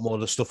a lot more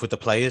of the stuff with the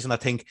players. And I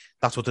think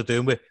that's what they're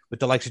doing with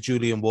the likes of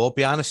Julian Ward.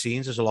 Behind the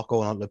scenes, there's a lot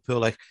going on at Liverpool,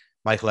 like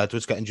Michael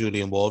Edwards getting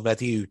Julian Ward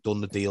ready, who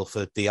done the deal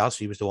for Diaz.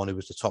 He was the one who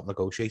was the top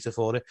negotiator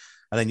for it.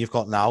 And then you've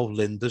got now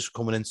Lijnders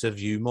coming into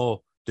view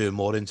more, doing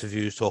more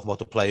interviews, talking about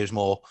the players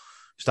more,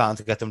 starting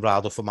to get them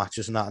riled up for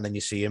matches and that. And then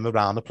you see him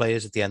around the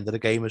players at the end of the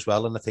game as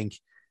well. And I think,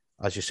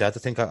 as you said,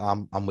 I think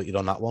I'm with you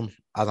on that one.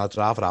 And I'd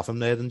rather have him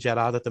there than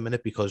Gerrard at the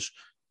minute, because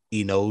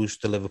he knows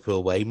the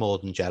Liverpool way more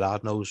than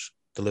Gerrard knows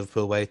the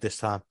Liverpool way at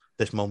this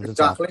moment in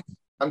time.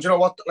 And you know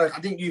what? Like,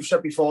 I think you've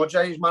said before,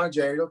 Jay, his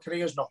managerial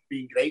career has not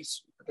been great.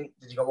 I think,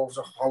 did he go over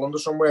to Holland or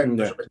somewhere?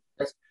 Yeah.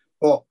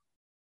 But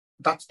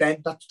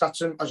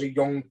that's him as a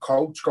young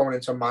coach going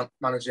into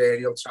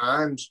managerial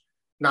times.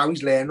 Now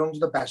he's learning under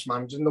the best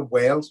manager in the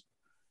world.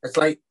 It's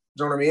like,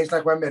 you know what I mean? It's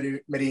like when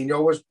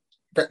Mourinho was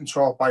getting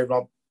taught by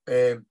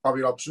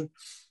Bobby Robson.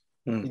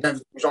 He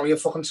was only a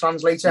fucking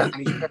translator, and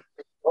he's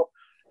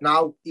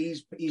now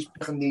he's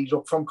picking these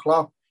up from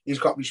Klopp. He's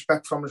got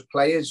respect from his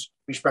players,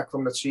 respect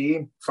from the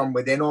team, from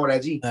within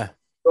already. Yeah.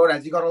 He's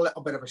already got a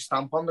little bit of a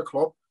stamp on the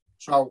club.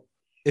 So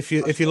if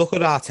you look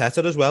at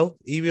Arteta as well,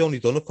 he only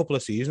done a couple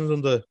of seasons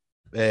under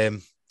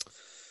can't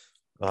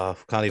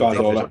even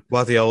think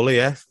Guardiola,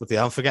 yeah. But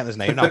I'm forgetting his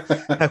name now.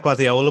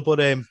 Guardiola, but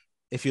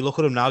if you look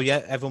at him now,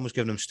 yeah, everyone was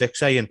giving him stick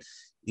saying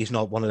he's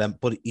not one of them,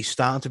 but he's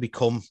starting to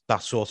become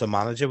that sort of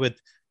manager with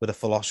a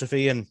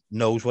philosophy and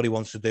knows what he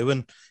wants to do.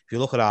 And if you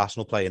look at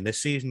Arsenal playing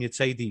this season, you'd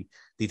say they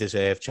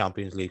deserve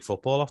Champions League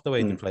football after the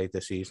way they played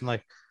this season.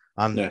 I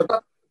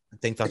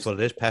think that's what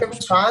it is. Pep.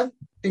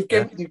 They've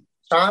given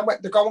time.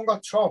 The going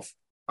got tough,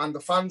 and the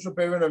fans were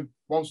booing him,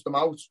 wants them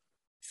out.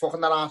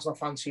 Fucking that Arsenal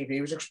fan TV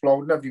was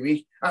exploding every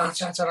week.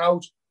 Arteta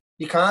out.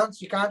 You can't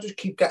just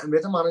keep getting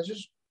rid of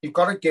managers. You've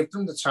got to give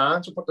them the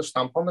time to put the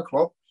stamp on the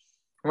club.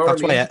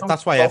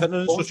 That's why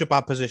Everton is in such a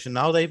bad position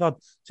now. They've had,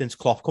 since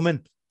Klopp come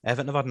in,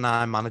 Everton have had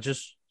 9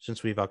 managers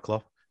since we've had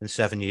Klopp in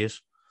 7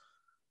 years.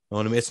 You know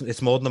what I mean?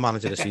 It's more than the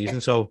manager of the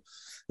season. So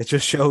it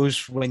just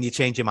shows when you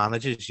change your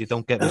managers, you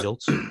don't get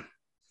results.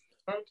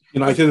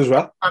 United as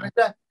well.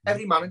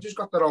 Every manager's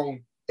got their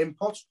own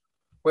input,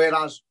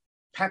 whereas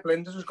Pep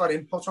Lijnders has got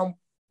input on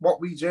what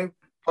we do,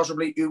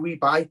 possibly who we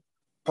buy,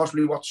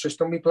 possibly what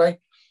system we play.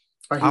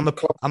 And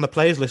the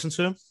players listen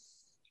to him.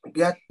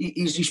 Yeah,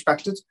 he's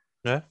respected.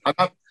 Yeah,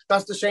 and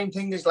that's the same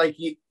thing as like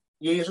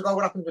years ago.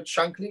 What happened with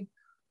Shankly?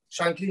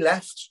 Shankly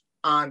left,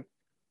 and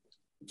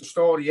the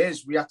story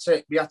is we had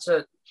to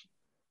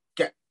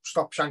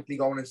stop Shankly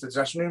going into the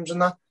dressing rooms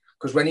and that,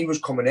 because when he was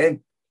coming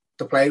in,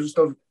 the players were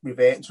still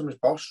reverting to his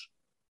boss,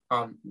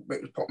 and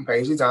it was putting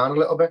Paisley down a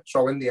little bit.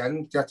 So in the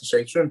end, they had to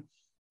say to him,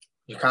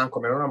 "You can't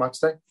come in on a match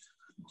day,"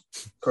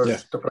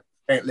 because the players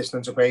ain't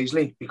listening to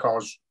Paisley,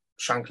 because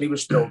Shankly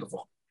was still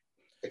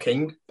the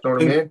king. You know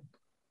what I mean?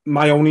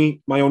 My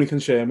only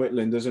concern with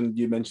Lijnders, and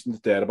you mentioned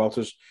it there about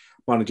his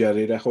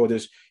managerial record,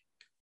 is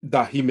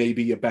that he may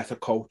be a better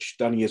coach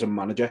than he is a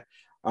manager.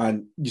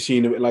 And you've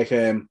seen it like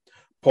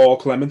Paul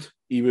Clement.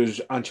 He was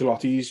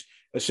Ancelotti's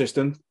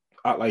assistant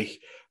at like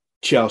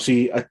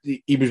Chelsea.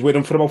 He was with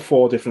him for about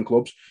 4 different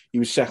clubs. He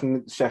was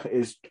second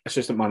his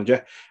assistant manager,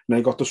 and then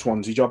he got the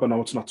Swansea job. I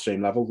know it's not the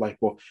same level,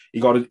 but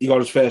he got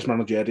his first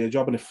managerial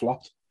job and it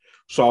flopped.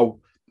 So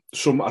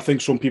I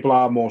think some people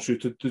are more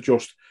suited to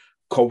just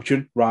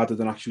coaching rather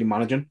than actually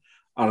managing,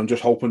 and I'm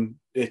just hoping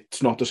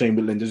it's not the same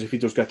with Lijnders if he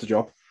does get the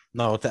job.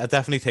 No, I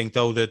definitely think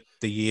though that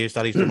the years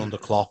that he's done under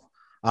Klopp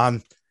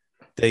and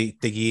the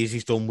years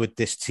he's done with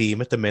this team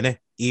at the minute,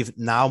 even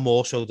now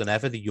more so than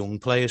ever, the young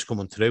players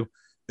coming through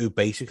who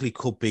basically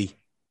could be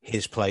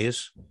his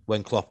players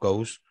when Klopp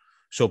goes.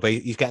 So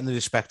he's getting the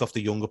respect of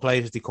the younger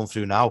players as they come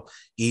through now.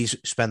 He's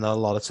spending a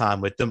lot of time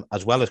with them,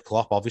 as well as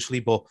Klopp, obviously,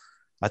 but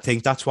I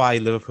think that's why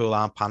Liverpool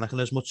aren't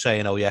panicking as much,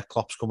 saying, "Oh yeah,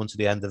 Klopp's coming to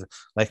the end of it."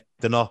 Like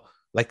they're not,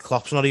 like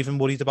Klopp's not even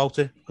worried about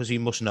it, because he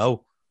must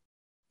know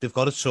they've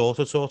got it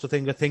sorted, sort of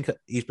thing. I think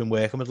he's been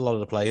working with a lot of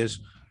the players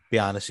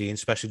behind the scenes,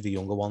 especially the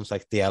younger ones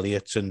like the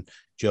Elliots and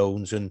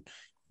Jones, and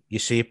you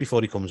see it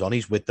before he comes on.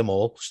 He's with them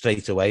all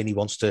straight away, and he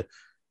wants to.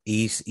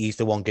 He's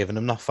the one giving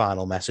them that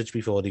final message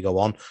before they go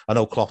on. I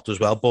know Klopp does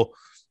well, but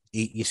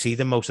you see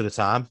them most of the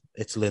time.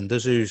 It's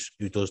Lijnders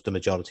who does the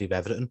majority of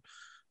everything,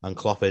 and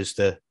Klopp is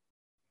the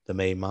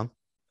main man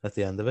at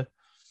the end of it.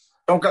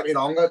 Don't get me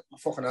wrong,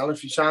 fucking hell,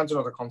 if he signs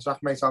another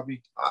contract, mate, I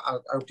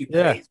hope he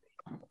plays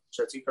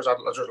City, because I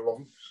just love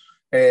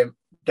him.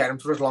 Get him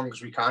for as long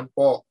as we can,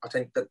 but I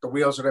think that the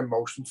wheels are in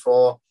motion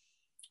for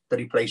the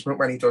replacement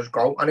when he does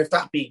go, and if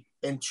that be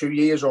in 2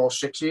 years or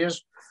 6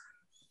 years,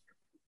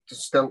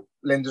 still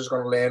Lijnders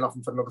going to learn off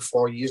him for another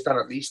 4 years then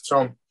at least.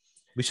 So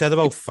we said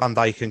about Van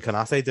Dijk and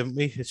Konate, didn't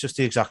we? It's just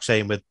the exact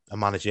same with a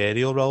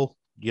managerial role.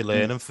 You're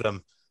learning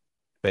from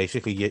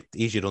basically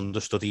he's your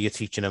understudy, you're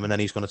teaching him, and then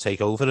he's going to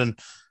take over, and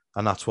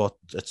that's what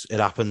it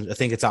happened. I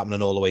think it's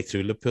happening all the way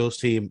through Liverpool's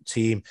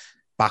team,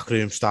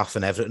 backroom staff,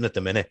 and everything at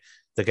the minute.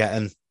 They're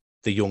getting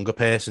the younger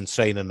person,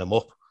 training them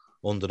up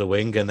under the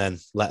wing, and then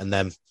letting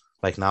them,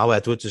 like now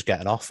Edwards is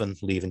getting off and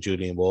leaving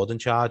Julian Ward in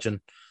charge, and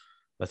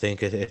I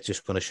think it's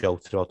just going to show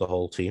throughout the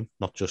whole team,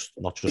 not just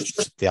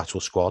the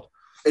actual squad.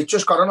 It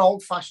just got an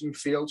old-fashioned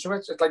feel to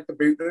it. It's like the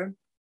boot room.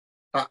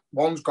 That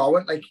one's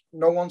going, like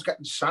no one's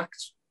getting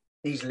sacked.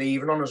 He's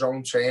leaving on his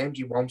own terms.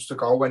 He wants to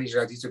go when he's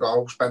ready to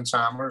go, spend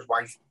time with his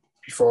wife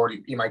before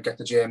he might get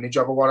the Germany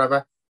job or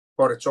whatever.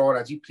 But it's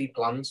already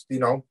pre-planned, you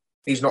know.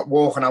 He's not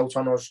walking out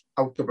on us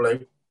out the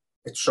blue.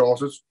 It's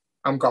sorted.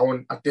 I'm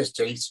going at this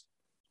date,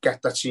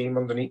 get that team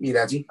underneath me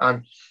ready.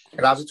 And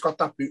it's got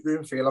that boot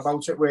room feel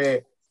about it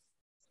where,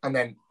 and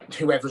then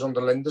whoever's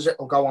under Linders, it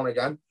will go on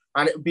again.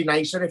 And it would be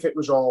nicer if it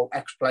was all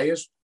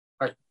ex-players,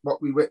 like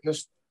what we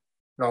witnessed.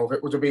 You know, if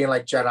it would have been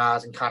like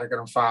Gerrard and Carragher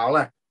and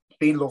Fowler, it'd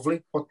be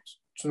lovely. But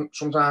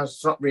sometimes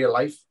it's not real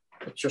life.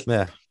 It's just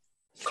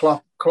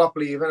Klopp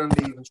leaving and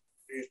leaving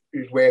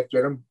who's worked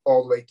with him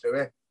all the way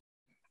through it.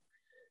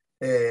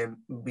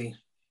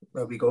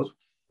 It'll be good.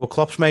 Well,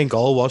 Klopp's main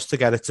goal was to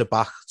get it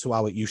back to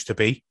how it used to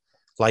be,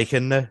 like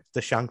in the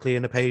Shankly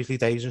and the Paisley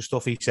days and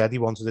stuff. He said he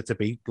wanted it to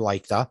be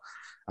like that,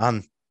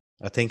 and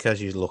I think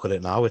as you look at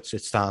it now, it's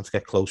starting to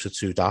get closer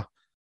to that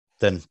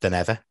than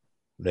ever.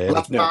 Really. Well,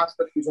 that's part of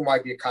the reason why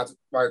they've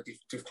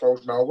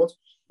closed Melwood.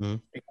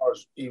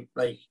 Because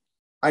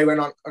I went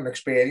on an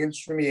experience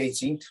from the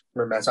 18th.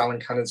 We met Alan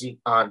Kennedy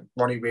and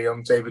Ronnie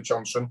Whelan, David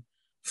Johnson,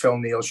 Phil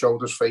Neal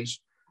showed us face,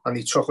 and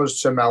they took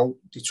us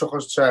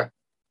to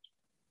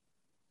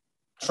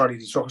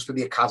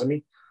the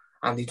academy,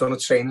 and they done a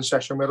training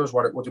session with us,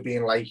 what it would have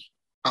been like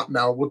at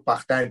Melwood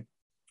back then,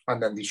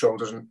 and then they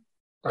showed us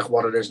like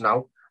what it is now.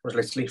 It was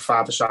literally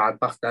five-a-side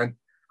back then,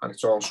 and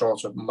it's all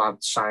sorts of mad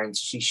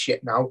science-y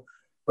shit now.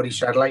 But he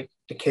said, like,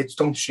 the kids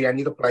don't see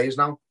any of the players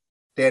now.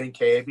 They're in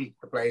Kirby,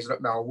 the players are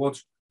at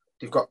Melwood.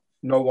 They've got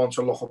no one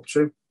to look up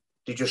to.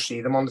 They just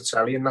see them on the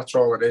telly, and that's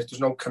all it is. There's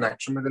no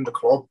connection within the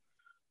club.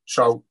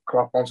 So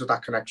Klopp wanted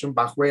that connection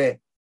back where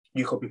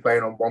you could be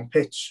playing on one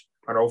pitch,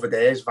 and over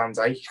there is Van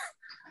Dijk.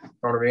 You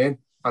know what I mean?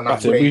 And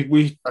that's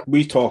it.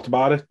 We talked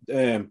about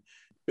it.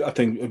 I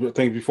think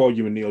before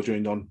you and Neil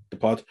joined on the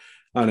pod,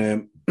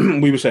 and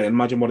we were saying,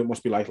 imagine what it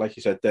must be like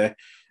you said there.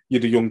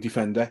 You're the young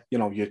defender. You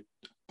know, you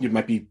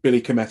might be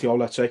Billy Cometio,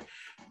 let's say,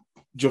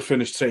 just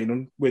finished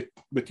training with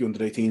the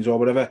under-18s or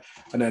whatever,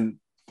 and then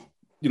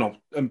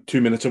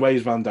 2 minutes away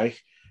is Van Dijk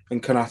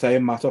and Kanate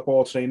and Matip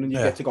all training. You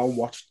get to go and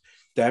watch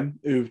them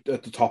who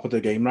at the top of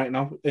the game right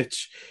now.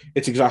 It's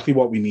exactly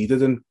what we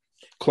needed, and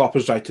Klopp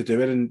is right to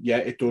do it. And yeah,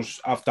 it does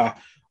have that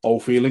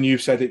old feeling.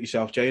 You've said it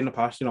yourself, Jay, in the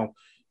past.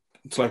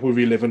 It's like we're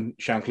reliving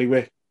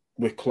Shankly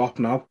with Klopp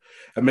now,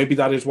 and maybe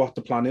that is what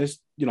the plan is.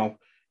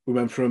 We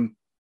went from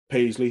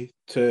Paisley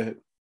to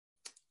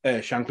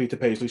Shankly to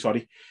Paisley.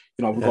 Sorry,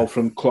 we go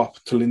from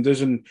Klopp to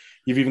Linders, and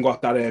you've even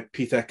got that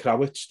Peter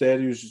Krawitz there.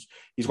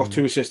 He's got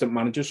two assistant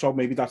managers, so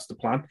maybe that's the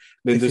plan.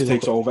 Linders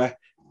takes over.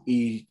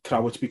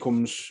 Krawitz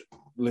becomes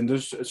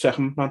Linders'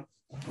 second man.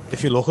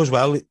 If you look as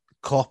well,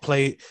 Klopp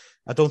play.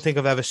 I don't think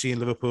I've ever seen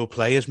Liverpool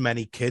play as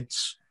many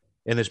kids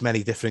in as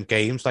many different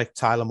games, like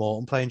Tyler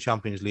Morton playing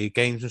Champions League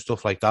games and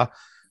stuff like that.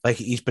 Like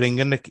he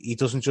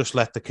doesn't just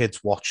let the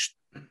kids watch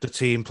the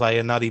team play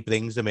and that, he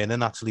brings them in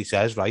and actually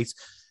says, right,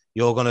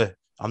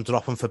 I'm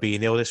dropping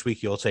Fabinho this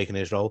week, you're taking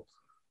his role,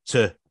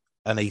 to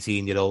an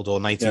 18-year-old or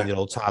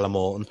 19-year-old Tyler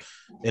Morton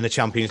in a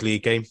Champions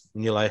League game.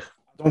 And you're like...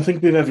 I don't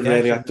think we've ever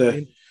really had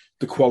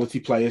the quality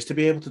players to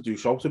be able to do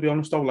so, to be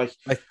honest, though. Like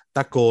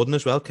that Gordon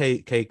as well,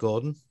 Kate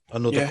Gordon,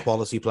 another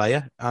quality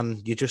player,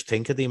 and you just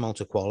think of the amount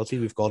of quality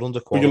we've got under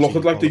quality. But you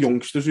look at the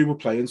youngsters who were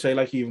playing, say,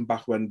 like even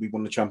back when we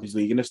won the Champions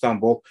League in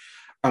Istanbul,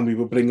 and we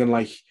were bringing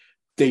like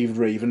David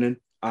Raven in,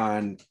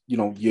 and you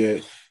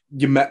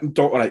met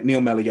Neil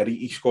Mellieri,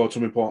 he scored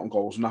some important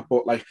goals and that,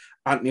 but like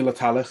Anthony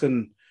Latalik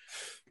and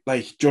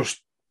like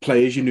just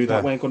players you knew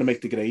that weren't going to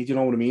make the grade, you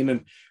know what I mean?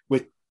 And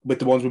with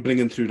the ones we're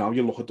bringing through now,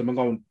 you look at them and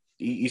going,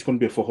 he's going to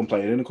be a fucking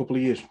player in a couple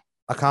of years.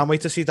 I can't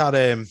wait to see that.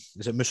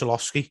 Is it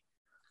Musolowski?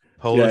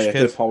 Polish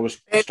kid. The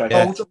Polish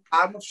striker.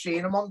 I've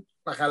seen him on.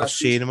 I've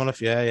seen him on.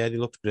 He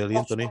looked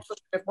brilliant, doesn't he?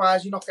 Why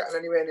is he not getting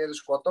anywhere near the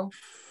squad, though?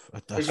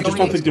 I just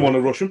don't think they want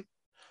to rush him.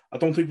 I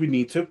don't think we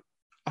need to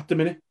at the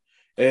minute.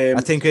 I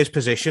think his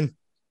position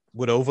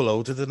would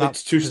overloaded in that.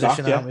 It's too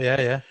stacked,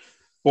 yeah.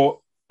 But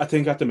I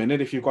think at the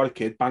minute, if you've got a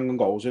kid banging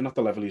goals in at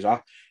the level he's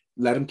at,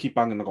 let him keep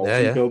banging the goals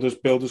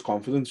and build his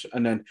confidence,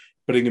 and then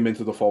bring him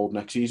into the fold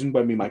next season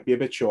when we might be a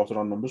bit shorter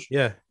on numbers.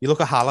 Yeah, you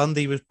look at Haaland,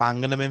 he was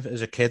banging him in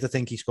as a kid. I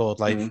think he scored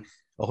like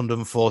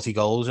 140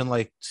 goals in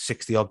like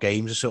 60 odd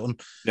games or something.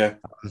 Yeah,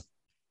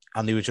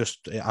 and he was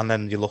just, and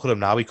then you look at him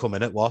now, he come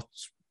in at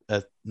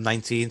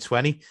 19,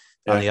 20.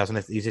 Yeah. And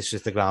he's just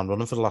hit the ground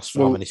running for the last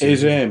how many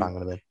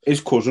seasons.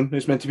 His cousin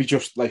is meant to be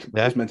just like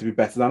he's meant to be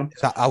better than him.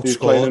 He's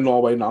playing in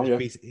Norway now.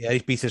 He's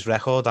beat his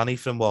record, and he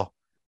from what?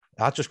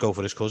 I'd just go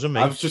for his cousin,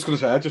 mate. I was just going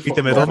to say, beat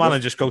the middleman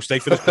and just go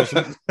straight for his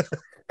cousin.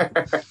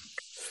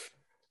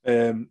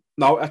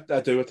 No,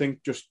 I do. I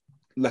think just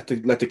let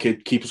the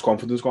kid keep his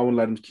confidence going,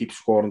 let him keep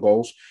scoring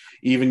goals.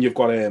 Even you've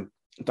got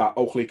that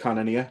Oakley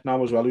Cannoneer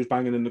now as well, who's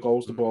banging in the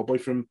goals, the ball boy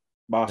from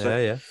Barca.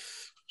 Yeah.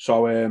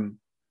 So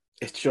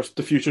it's just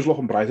the future's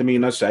looking bright. I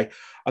mean, as I say,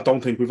 I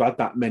don't think we've had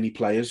that many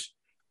players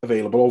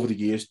available over the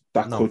years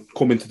that could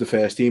come into the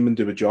first team and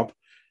do a job.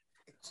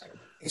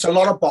 It's a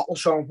lot of bottle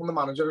shown from the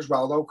manager as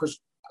well, though, because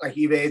like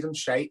you've heard him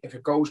say, if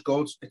it goes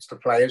good, it's the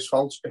players'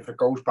 fault. If it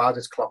goes bad,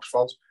 it's Klopp's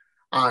fault.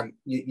 And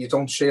you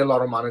don't see a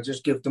lot of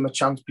managers give them a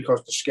chance because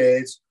they're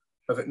scared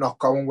of it not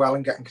going well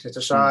and getting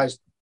criticised.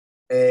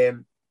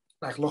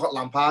 Like, look at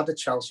Lampard at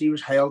Chelsea. He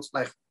was hailed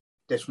like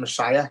this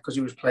messiah because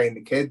he was playing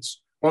the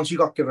kids. Once he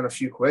got given a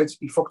few quid,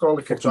 he fucked all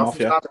the kids off.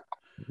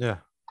 Yeah.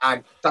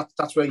 And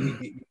that's where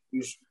you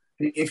use...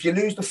 If you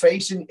lose the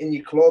face in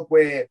your club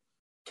where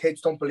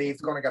kids don't believe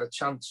they're going to get a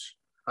chance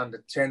and they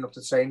turn up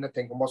to training and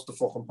thinking, what's the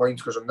fucking point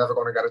because I'm never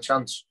going to get a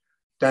chance,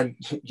 then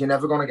you're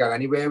never going to get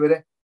anywhere with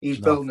it. He's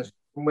building a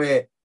system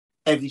where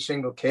every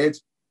single kid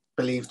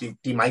believes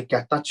they might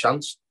get that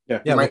chance.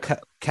 Yeah,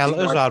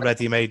 Keller's our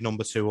ready-made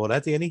number 2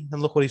 already, isn't he?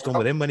 And look what he's done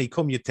with him. When he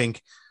come, you'd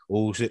think,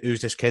 oh,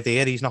 who's this kid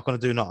here? He's not going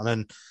to do nothing.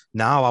 And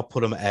now I'll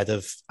put him ahead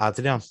of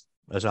Adrian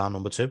as our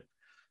number 2.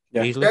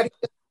 Yeah. Easily.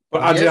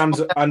 But Adrian's,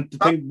 and the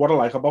thing, what I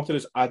like about it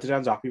is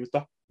Adrian's happy with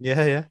that.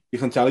 Yeah. You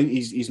can tell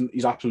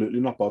he's absolutely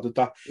not bothered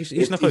that.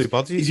 He's not very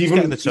bothered. He's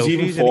even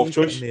fourth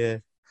choice.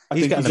 I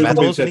think he's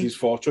medals, he's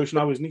fourth choice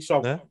now, isn't he?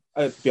 So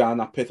behind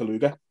that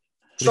Pitaluga.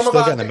 He's still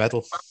getting a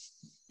medal.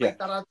 Yeah.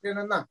 That Adrian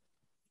and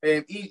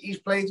that. He's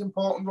played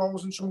important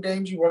roles in some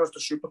games. He won us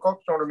the Super Cup,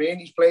 you know what I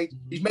mean?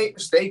 He's made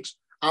mistakes.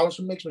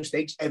 Alisson makes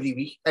mistakes every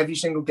week. Every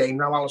single game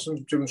now,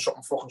 Alisson's doing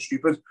something fucking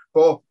stupid.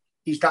 But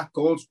he's that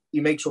good. He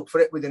makes up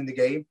for it within the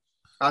game.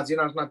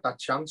 Adrian hasn't had that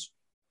chance.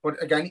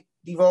 But again,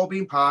 they've all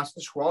been part of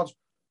the squad.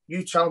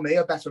 You tell me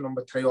a better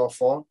number 3 or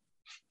 4.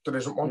 There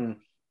isn't one.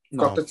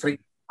 Got the 3.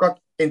 Got,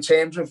 in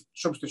terms of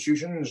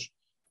substitutions,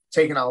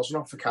 taking Alisson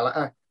off for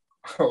Kelleher,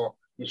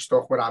 you're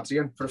stuck with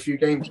Adrian for a few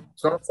games.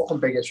 It's not a fucking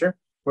big issue.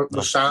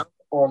 We're sound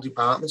all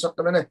departments at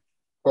the minute.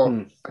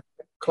 But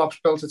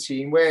Klopp's built a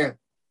team where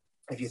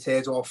if you're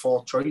 3rd or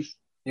 4th choice,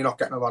 you're not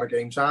getting a lot of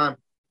game time.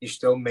 You're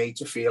still made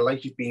to feel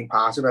like you've been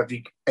part of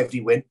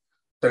every win.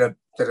 That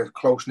are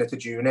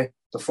close-knit unit.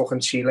 The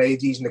fucking tea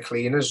ladies and the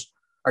cleaners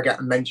are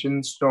getting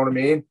mentioned, you know what I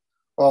mean?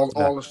 All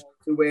the stuff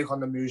we work on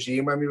the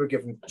museum when we were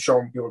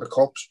showing people the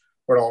cups,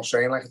 we're all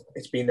saying like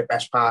it's been the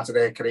best part of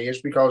their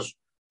careers because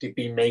they've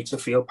been made to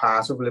feel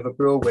part of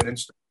Liverpool winning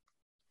stuff.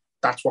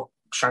 That's what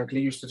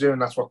Shankly used to do and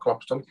that's what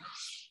Klopp's done.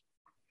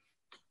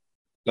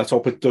 Let's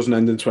hope it doesn't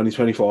end in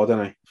 2024, then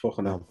I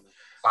fucking hell.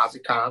 As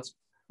it can't.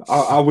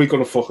 Are we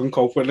going to fucking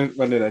cope when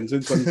it ends in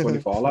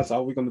 2024, lads?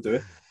 How are we going to do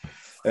it?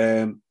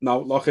 No,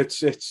 look,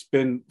 it's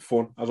been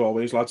fun as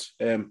always, lads.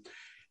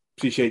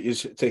 Appreciate you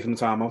taking the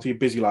time out of your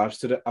busy lives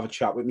to have a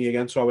chat with me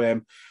again.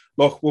 So,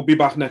 look, we'll be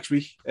back next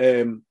week,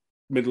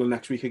 middle of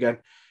next week again,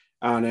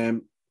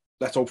 and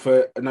let's hope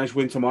for a nice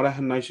win tomorrow,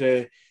 a nice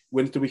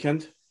win at the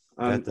weekend,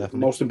 and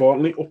most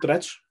importantly, up the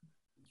Reds.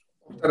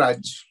 The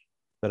Reds.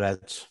 The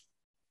Reds.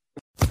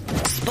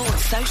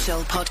 Sports Social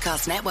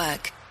Podcast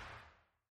Network.